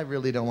 Mom, I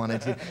really don't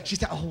want to. She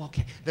said, oh,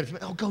 okay. Then,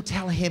 oh, go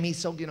tell him. He's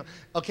so,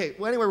 Okay,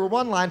 well, anyway, we're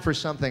one line for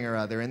something or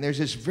other, and there's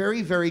this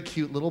very, very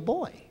cute little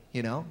boy,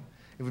 A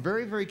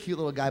very, very cute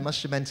little guy,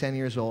 must have been 10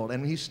 years old,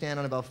 and he's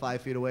standing about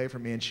 5 feet away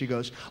from me, and she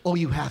goes, oh,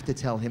 you have to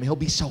tell him. He'll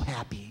be so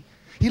happy.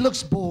 He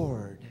looks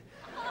bored.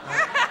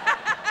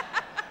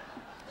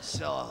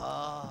 So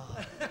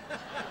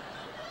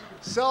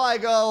I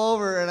go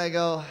over, and I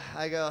go,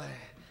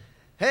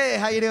 hey,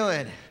 how you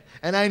doing?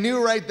 And I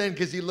knew right then,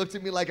 because he looked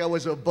at me like I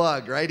was a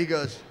bug, right? He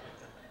goes,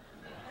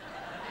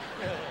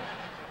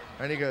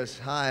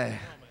 hi.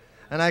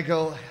 And I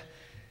go,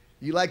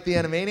 you like the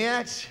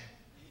Animaniacs?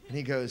 And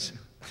he goes,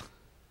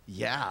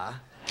 yeah.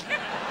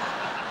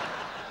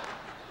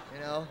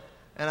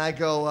 And I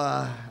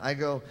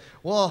go,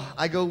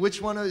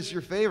 which one is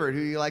your favorite? Who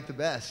do you like the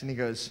best? And he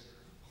goes,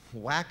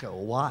 Wacko,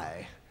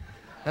 why?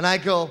 And I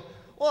go,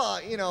 well,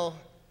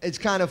 it's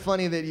kind of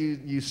funny that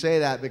you say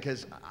that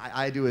because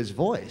I do his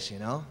voice,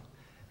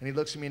 And he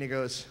looks at me and he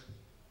goes,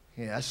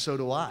 yeah, so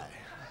do I.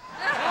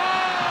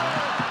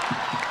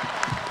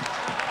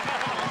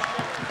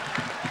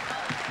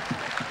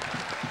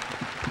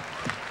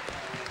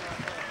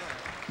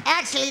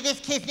 Actually, this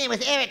kid's name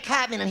was Eric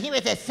Cartman, and he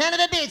was a son of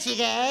a bitch, you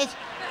guys.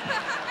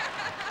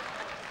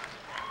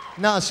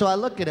 No, so I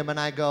look at him and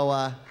I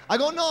go,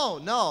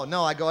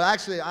 no. I go,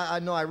 actually, I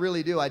know I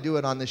really do. I do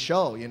it on the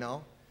show,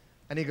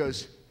 And he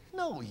goes,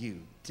 no, you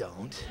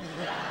don't.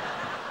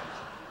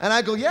 And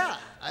I go, yeah,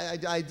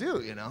 I do,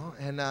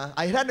 And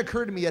it hadn't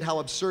occurred to me yet how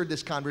absurd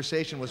this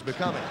conversation was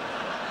becoming.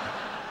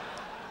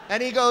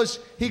 And he goes,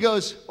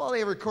 well,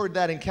 they record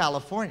that in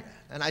California.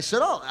 And I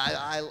said, oh,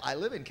 I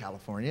live in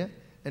California.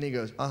 And he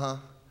goes, uh-huh.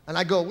 And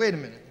I go, wait a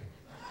minute.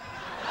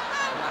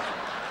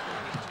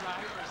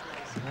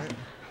 Right?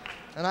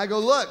 And I go,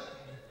 look,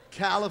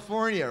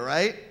 California,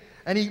 right?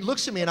 And he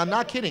looks at me, and I'm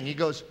not kidding. He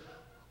goes,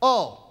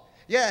 oh,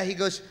 yeah. He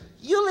goes,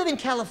 you live in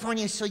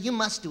California, so you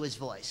must do his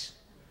voice,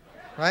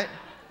 right?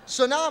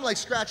 So now I'm like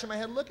scratching my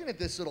head looking at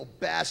this little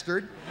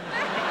bastard.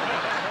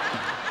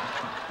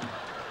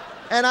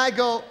 And I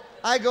go,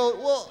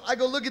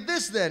 look at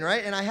this then,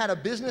 right? And I had a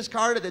business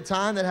card at the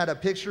time that had a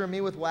picture of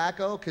me with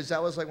Wacko, because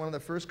that was like one of the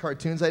first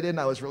cartoons I did, and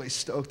I was really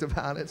stoked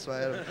about it, so I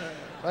had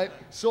right?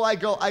 So I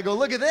go,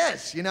 look at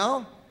this, you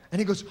know? And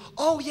he goes,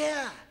 oh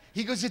yeah.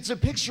 He goes, it's a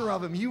picture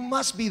of him. You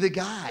must be the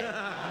guy.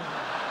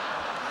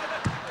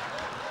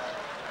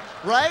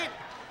 Right?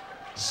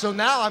 So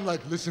now I'm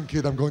like, listen,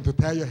 kid, I'm going to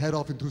tear your head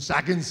off in 2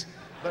 seconds.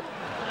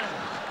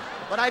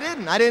 But I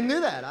didn't do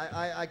that.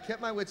 I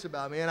kept my wits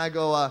about me, and I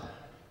go,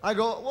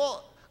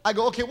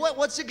 okay,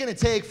 what's it gonna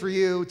take for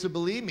you to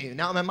believe me?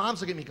 Now my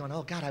mom's looking at me going,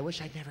 oh God, I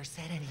wish I'd never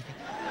said anything.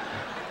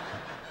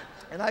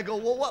 And I go,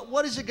 well,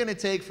 what is it gonna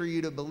take for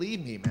you to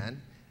believe me,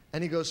 man?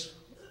 And he goes,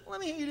 let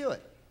me hear you do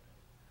it,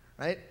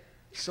 right?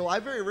 So I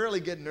very rarely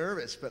get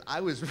nervous, but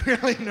I was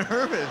really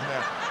nervous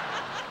now.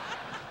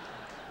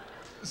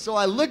 So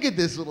I look at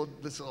this little,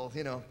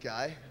 you know,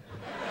 guy,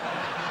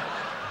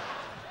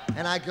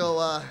 and I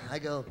go,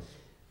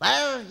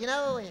 well, you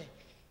know, it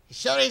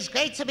sure is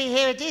great to be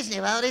here at Disney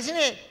World, isn't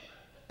it?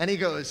 And he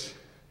goes,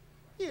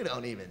 you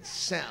don't even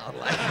sound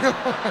like him.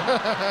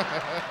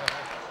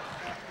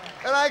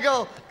 And I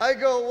go,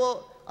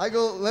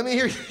 let me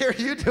hear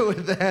you do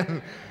it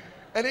then.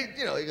 And he,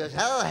 you know, he goes,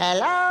 oh,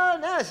 hello,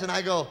 Ness. And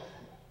I go,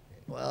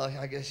 well,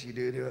 I guess you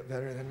do it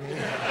better than me.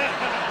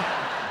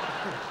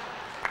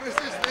 This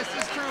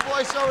is true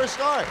voiceover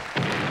story.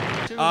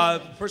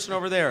 Person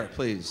over there,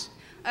 please.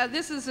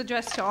 This is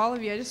addressed to all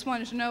of you. I just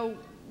wanted to know,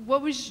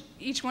 what was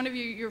each one of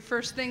you your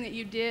first thing that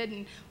you did,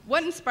 and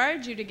what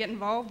inspired you to get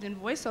involved in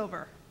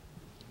voiceover?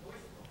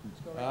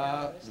 You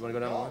want to go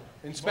down one?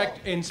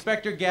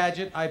 Inspector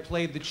Gadget, I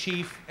played the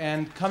chief,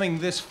 and coming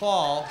this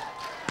fall...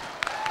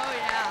 Oh,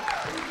 yeah.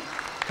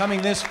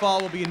 Coming this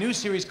fall will be a new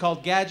series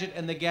called Gadget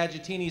and the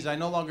Gadgetinis. I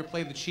no longer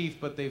play the chief,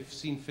 but they've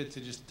seen fit to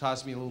just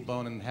toss me a little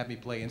bone and have me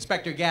play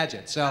Inspector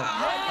Gadget. So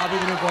I'll be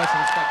the new voice of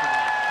Inspector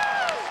Gadget.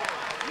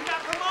 You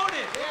got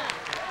promoted.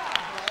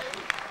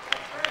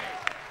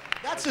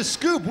 That's a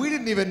scoop. We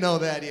didn't even know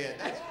that yet.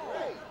 That's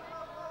great.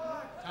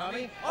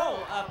 Tommy?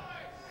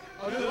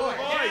 Do the voice.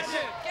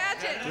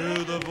 Gadget.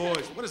 Do the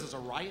voice. What is this, a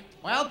riot?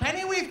 Well,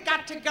 Penny, we've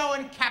got to go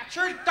and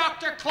capture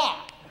Dr.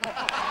 Claw.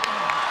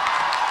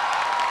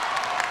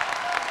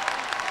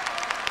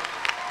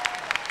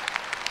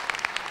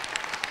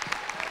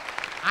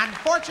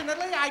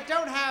 Unfortunately, I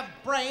don't have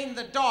Brain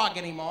the dog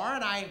anymore,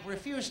 and I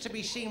refuse to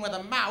be seen with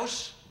a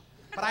mouse.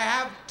 But I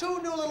have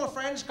 2 new little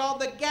friends called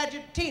the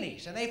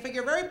Gadgetinis, and they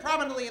figure very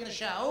prominently in the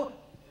show.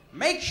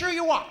 Make sure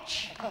you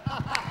watch.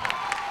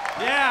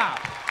 Yeah.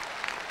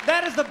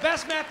 That is the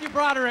best Matthew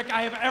Broderick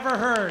I have ever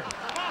heard.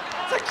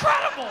 It's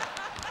incredible.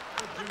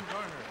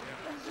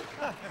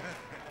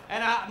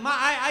 And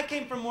I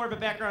came from more of a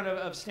background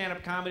of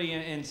stand-up comedy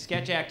and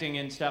sketch acting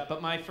and stuff,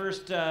 but my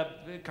first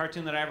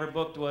cartoon that I ever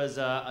booked was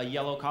a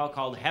yellow cow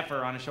called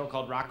Heifer on a show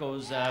called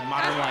Rocco's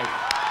Modern Life.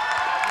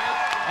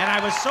 And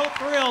I was so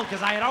thrilled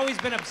because I had always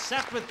been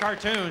obsessed with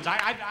cartoons.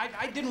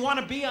 I didn't want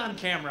to be on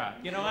camera.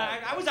 You know,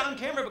 I was on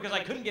camera because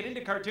I couldn't get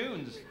into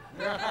cartoons.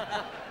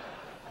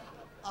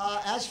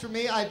 As for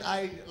me,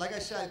 like I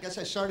said, I guess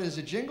I started as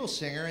a jingle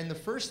singer, and the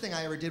first thing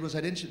I ever did was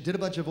I did a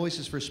bunch of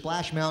voices for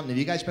Splash Mountain. Have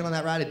you guys been on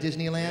that ride at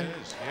Disneyland?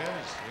 Yes.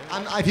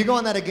 If you go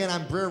on that again,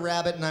 I'm Brer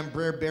Rabbit, and I'm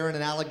Brer Bear, and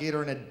an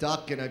alligator, and a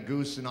duck, and a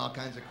goose, and all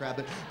kinds of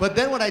crap. But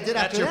then what I did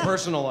after that... That's your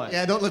personal life.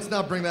 Yeah, let's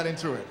not bring that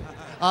into it.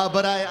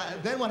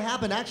 Then what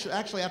happened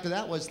actually after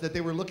that was that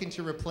they were looking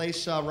to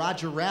replace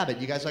Roger Rabbit.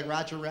 You guys like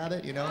Roger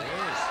Rabbit, you know?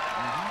 Yes.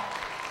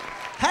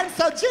 And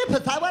so,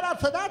 jeepers, I went out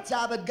for that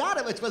job and got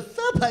it, which was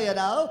super, you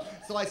know?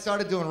 So I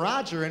started doing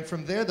Roger, and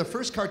from there, the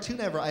first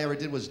cartoon I ever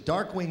did was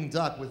Darkwing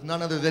Duck with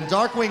none other than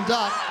Darkwing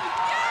Duck.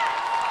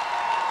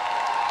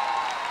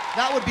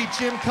 That would be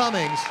Jim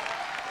Cummings.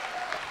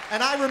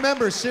 And I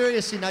remember,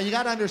 seriously, now you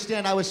gotta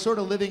understand, I was sort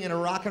of living in a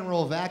rock and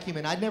roll vacuum,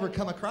 and I'd never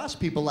come across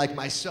people like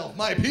myself,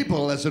 my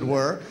people, as it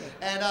were.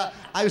 And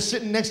I was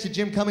sitting next to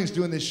Jim Cummings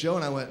doing this show,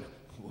 and I went,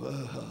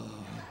 whoa.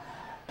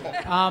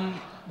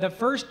 The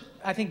first,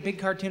 I think, big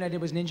cartoon I did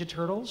was Ninja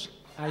Turtles.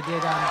 I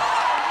did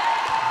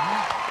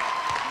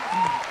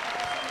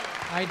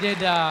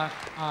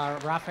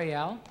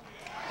Raphael.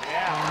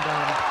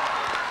 Yeah.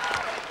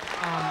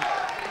 And,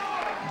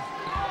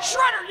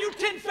 Shredder, you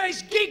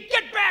tin-faced geek,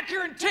 get back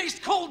here and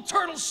taste cold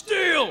turtle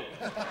steel!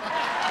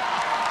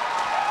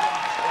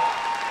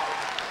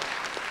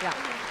 yeah.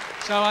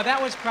 So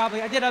that was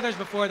probably, I did others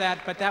before that,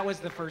 but that was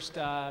the first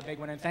big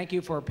one. And thank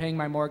you for paying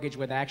my mortgage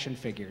with action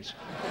figures.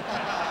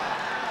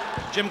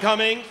 Jim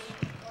Cummings.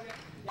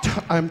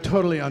 I'm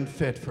totally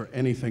unfit for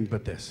anything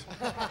but this.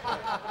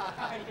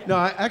 No,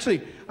 I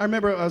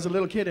remember I was a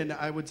little kid and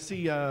I would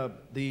see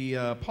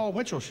the Paul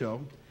Winchell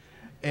show,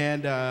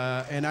 and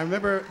I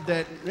remember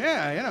that,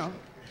 yeah, you know,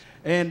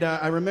 And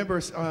I remember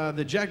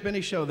the Jack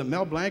Benny show, that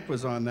Mel Blanc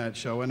was on that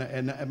show,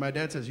 and my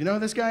dad says, "You know who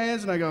this guy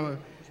is?" And I go,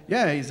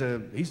 "Yeah,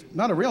 he's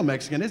not a real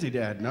Mexican, is he,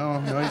 Dad?" No,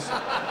 he's...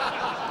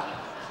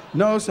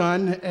 No,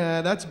 son,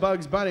 that's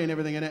Bugs Bunny and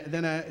everything. And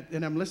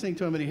then I'm listening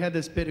to him, and he had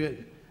this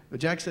bit.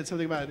 Jack said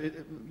something about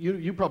it.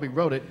 You probably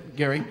wrote it,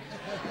 Gary,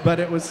 but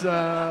it was,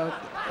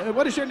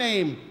 "What is your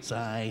name?"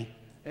 "Si."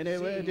 And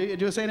do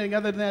you say anything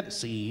other than that?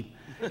 "Si."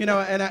 You know,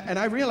 and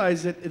I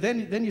realized that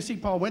then you see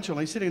Paul Winchell,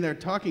 and he's sitting there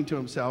talking to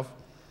himself,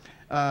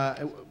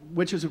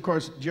 which is, of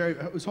course, Jerry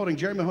was holding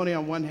Jerry Mahoney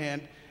on one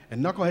hand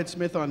and Knucklehead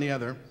Smith on the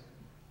other.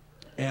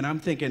 And I'm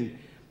thinking,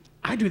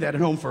 I do that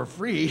at home for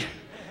free.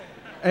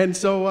 And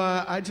so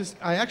I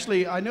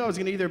knew I was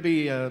going to either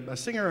be a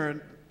singer or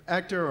an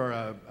actor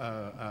or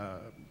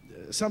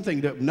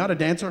something, not a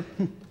dancer.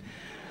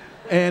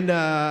 and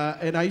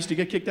I used to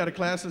get kicked out of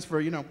classes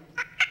for,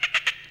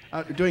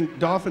 doing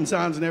dolphin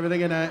sounds and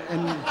everything. And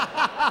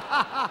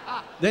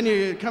then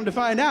you come to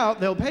find out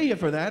they'll pay you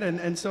for that.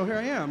 And so here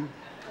I am.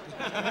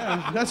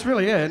 Yeah, that's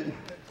really it.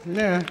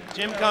 Yeah.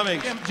 Jim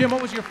Cummings. Jim,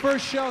 what was your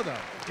first show, though?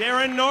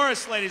 Darren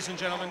Norris, ladies and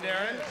gentlemen.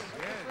 Darren.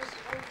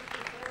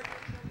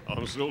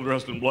 I'm still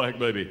dressed in black,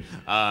 baby.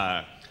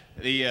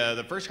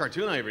 The first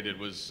cartoon I ever did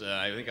was,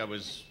 I think I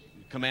was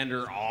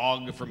Commander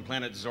Ogg from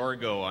Planet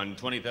Zorgo on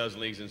 20,000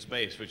 Leagues in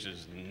Space, which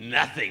is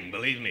nothing,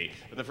 believe me.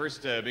 But the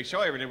first big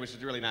show I ever did, which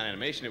is really not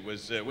animation, it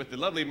was with the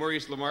lovely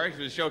Maurice LaMarche. It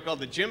was a show called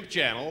The Chimp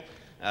Channel.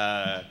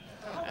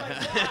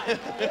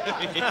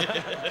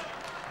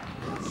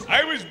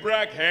 I was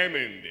Brock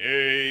Hammond,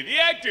 the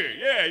actor.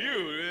 Yeah,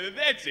 you,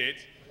 that's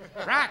it.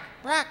 Brock,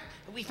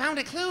 we found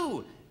a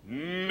clue.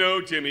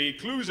 No, Timmy,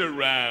 clues are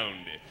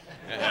round.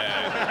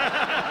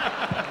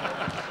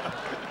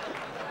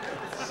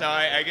 So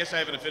I guess I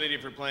have an affinity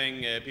for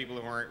playing people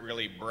who aren't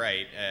really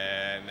bright,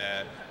 and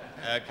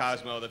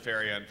Cosmo the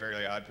Fairy on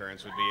Fairly Odd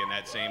Parents would be in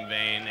that same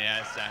vein,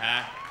 yes,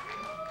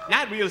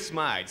 Not real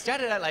smart.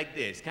 Started out like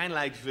this, kind of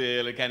like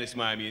Phil, and kind of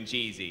smarmy and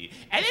cheesy.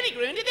 And then he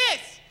grew into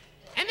this.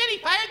 And then he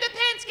fired the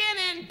pen skin,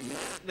 and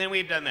then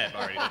we've done that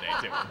already today,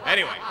 too.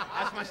 Anyway,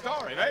 that's my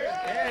story, right?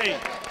 Hey.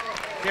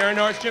 Darren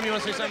Norris, Jim, you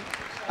want to say something?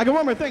 I got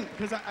one more thing,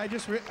 because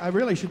I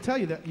really should tell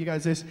you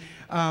guys this.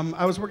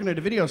 I was working at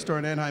a video store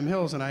in Anaheim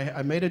Hills, and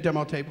I made a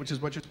demo tape, which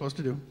is what you're supposed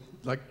to do,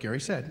 like Gary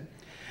said.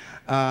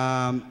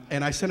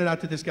 And I sent it out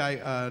to this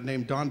guy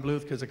named Don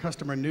Bluth, because a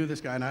customer knew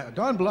this guy, and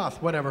Don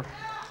Bluth, whatever.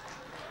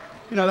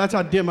 You know, that's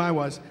how dim I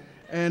was.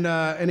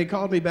 And he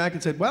called me back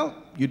and said, "Well,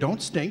 you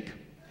don't stink.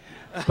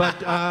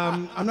 But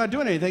I'm not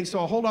doing anything, so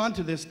I'll hold on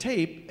to this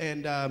tape,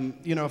 and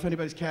if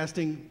anybody's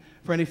casting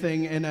for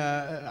anything, and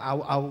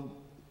I'll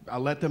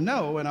let them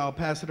know, and I'll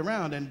pass it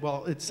around." And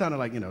well, it sounded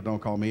like, "Don't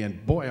call me,"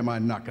 and boy, am I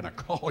not going to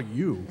call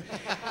you.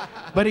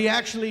 But he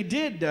actually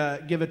did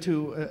give it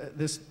to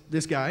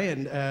this guy,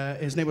 and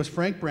his name was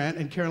Frank Brandt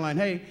and Caroline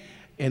Hay.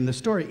 And the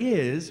story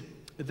is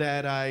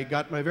that I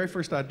got my very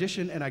first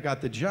audition, and I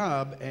got the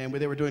job, and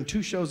they were doing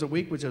 2 shows a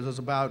week, which was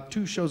about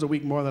 2 shows a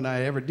week more than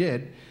I ever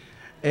did.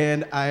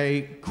 And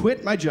I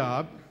quit my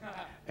job,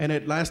 and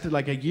it lasted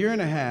like a year and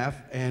a half,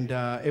 and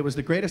it was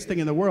the greatest thing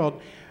in the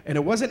world. And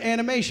it wasn't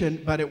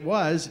animation, but it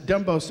was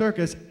Dumbo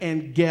Circus,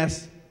 and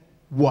guess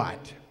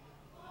what?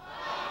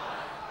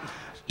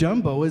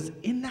 Dumbo is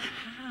in the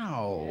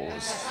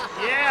house.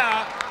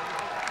 Yeah.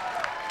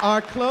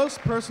 Our close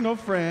personal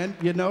friend,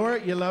 you know her,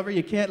 you love her,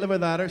 you can't live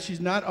without her. She's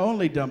not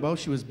only Dumbo,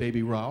 she was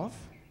Baby Rolf.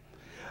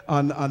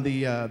 On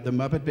the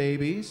Muppet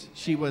Babies.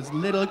 She was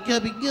little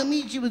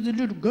gummy, she was a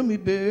little gummy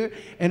bear.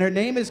 And her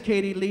name is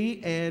Katie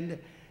Lee, and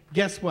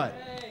guess what?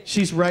 Hey.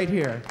 She's right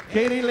here.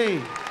 Katie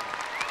Lee.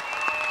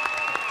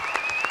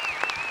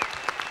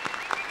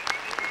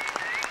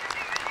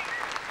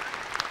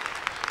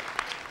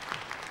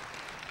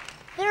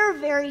 They're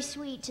very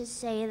sweet to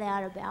say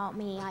that about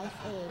me, I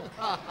think.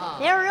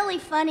 They're really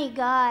funny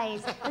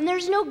guys. And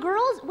there's no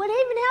girls. What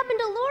even happened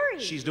to Lori?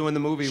 She's doing the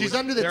movie. She's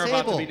under the they're table.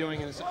 About to be doing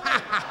this.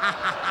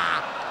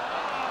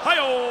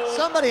 Hi-oh!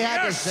 Somebody had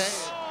to yes. say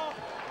it.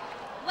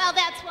 Well,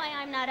 that's why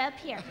I'm not up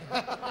here.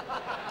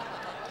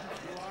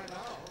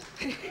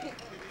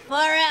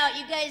 Far out.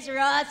 You guys are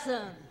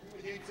awesome.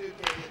 You too,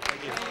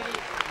 Katie.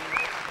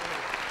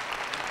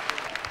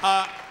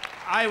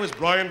 I was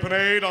Brian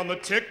Pinade on The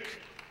Tick,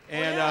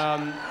 and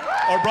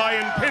or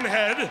Brian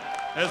Pinhead,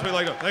 as we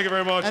like to. Thank you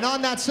very much. And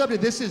on that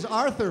subject, this is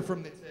Arthur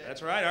from The Tick.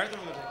 That's right, Arthur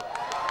from The Tick.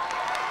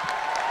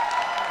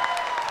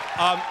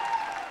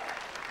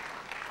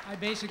 I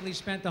basically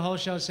spent the whole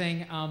show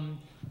saying,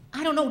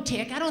 I don't know,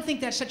 Tick. I don't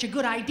think that's such a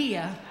good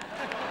idea.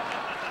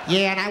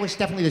 Yeah, and I was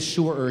definitely the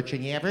sewer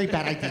urchin. Yeah, very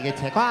bad idea,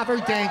 Tick. Oh,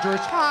 very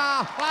dangerous.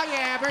 Oh,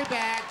 yeah, very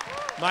bad.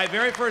 My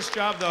very first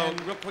job, though,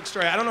 real quick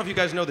story. I don't know if you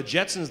guys know the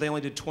Jetsons, they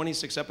only did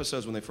 26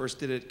 episodes when they first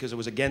did it because it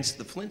was against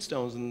the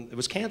Flintstones, and it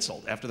was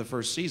canceled after the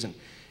first season.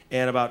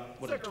 And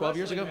about, 12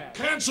 years ago?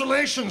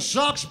 Cancellation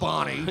sucks,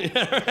 Bonnie.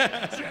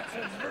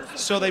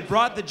 So they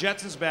brought the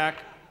Jetsons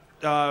back,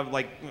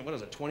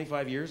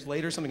 25 years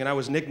later or something, and I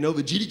was Nick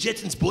Nova, Judy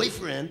Jetson's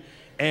boyfriend,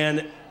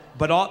 and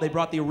But they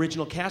brought the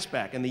original cast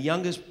back, and the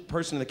youngest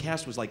person in the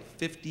cast was like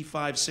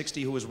 55,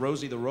 60, who was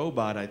Rosie the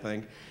Robot, I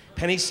think.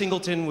 Penny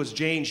Singleton was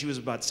Jane. She was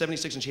about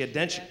 76, and she had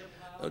dentures.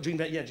 Oh, Gene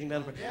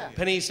Vanderpool. Yeah.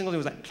 Penny Singleton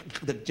was like,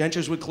 the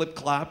dentures would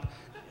clip-clop.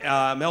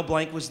 Mel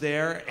Blanc was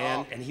there,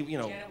 and he, you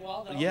know,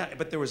 yeah,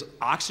 but there was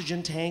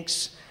oxygen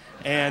tanks.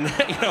 And,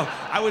 you know,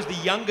 I was the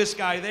youngest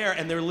guy there,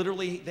 and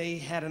they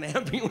had an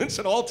ambulance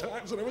at all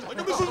times, and I was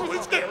like, this is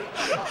really scary.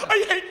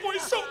 I hate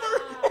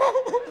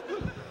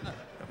voiceover.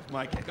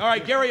 My kid. All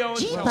right, Gary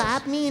Owens. Gee,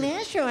 Bob, me and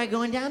Astro are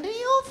going down to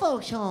the old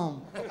folks'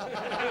 home.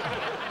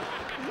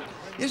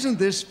 Isn't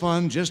this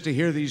fun just to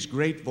hear these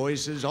great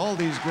voices, all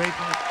these great...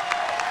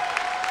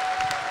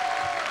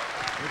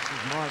 This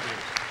is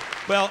marvelous.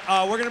 Well,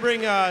 we're going to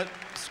bring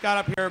Scott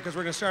up here because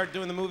we're going to start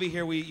doing the movie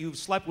here. You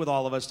slept with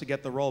all of us to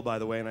get the role, by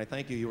the way, and I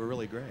thank you. You were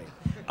really great.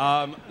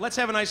 Let's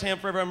have a nice hand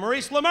for everyone.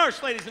 Maurice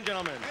LaMarche, ladies and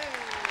gentlemen.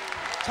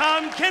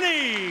 Tom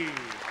Kenny.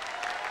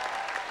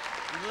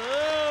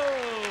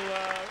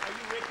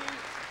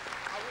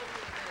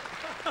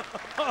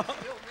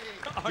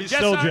 He's Jess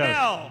still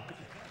Arnell.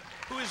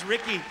 Who is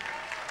Ricky?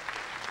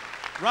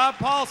 Rob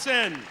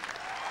Paulson.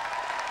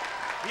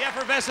 The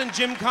effervescent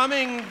Jim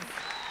Cummings.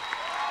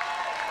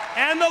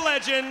 And the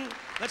legend.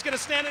 Let's get a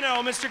standing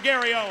O, Mr.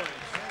 Gary Owens.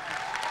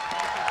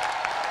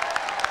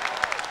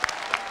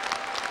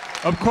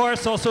 Of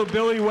course, also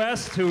Billy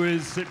West, who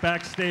is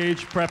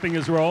backstage prepping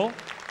his role.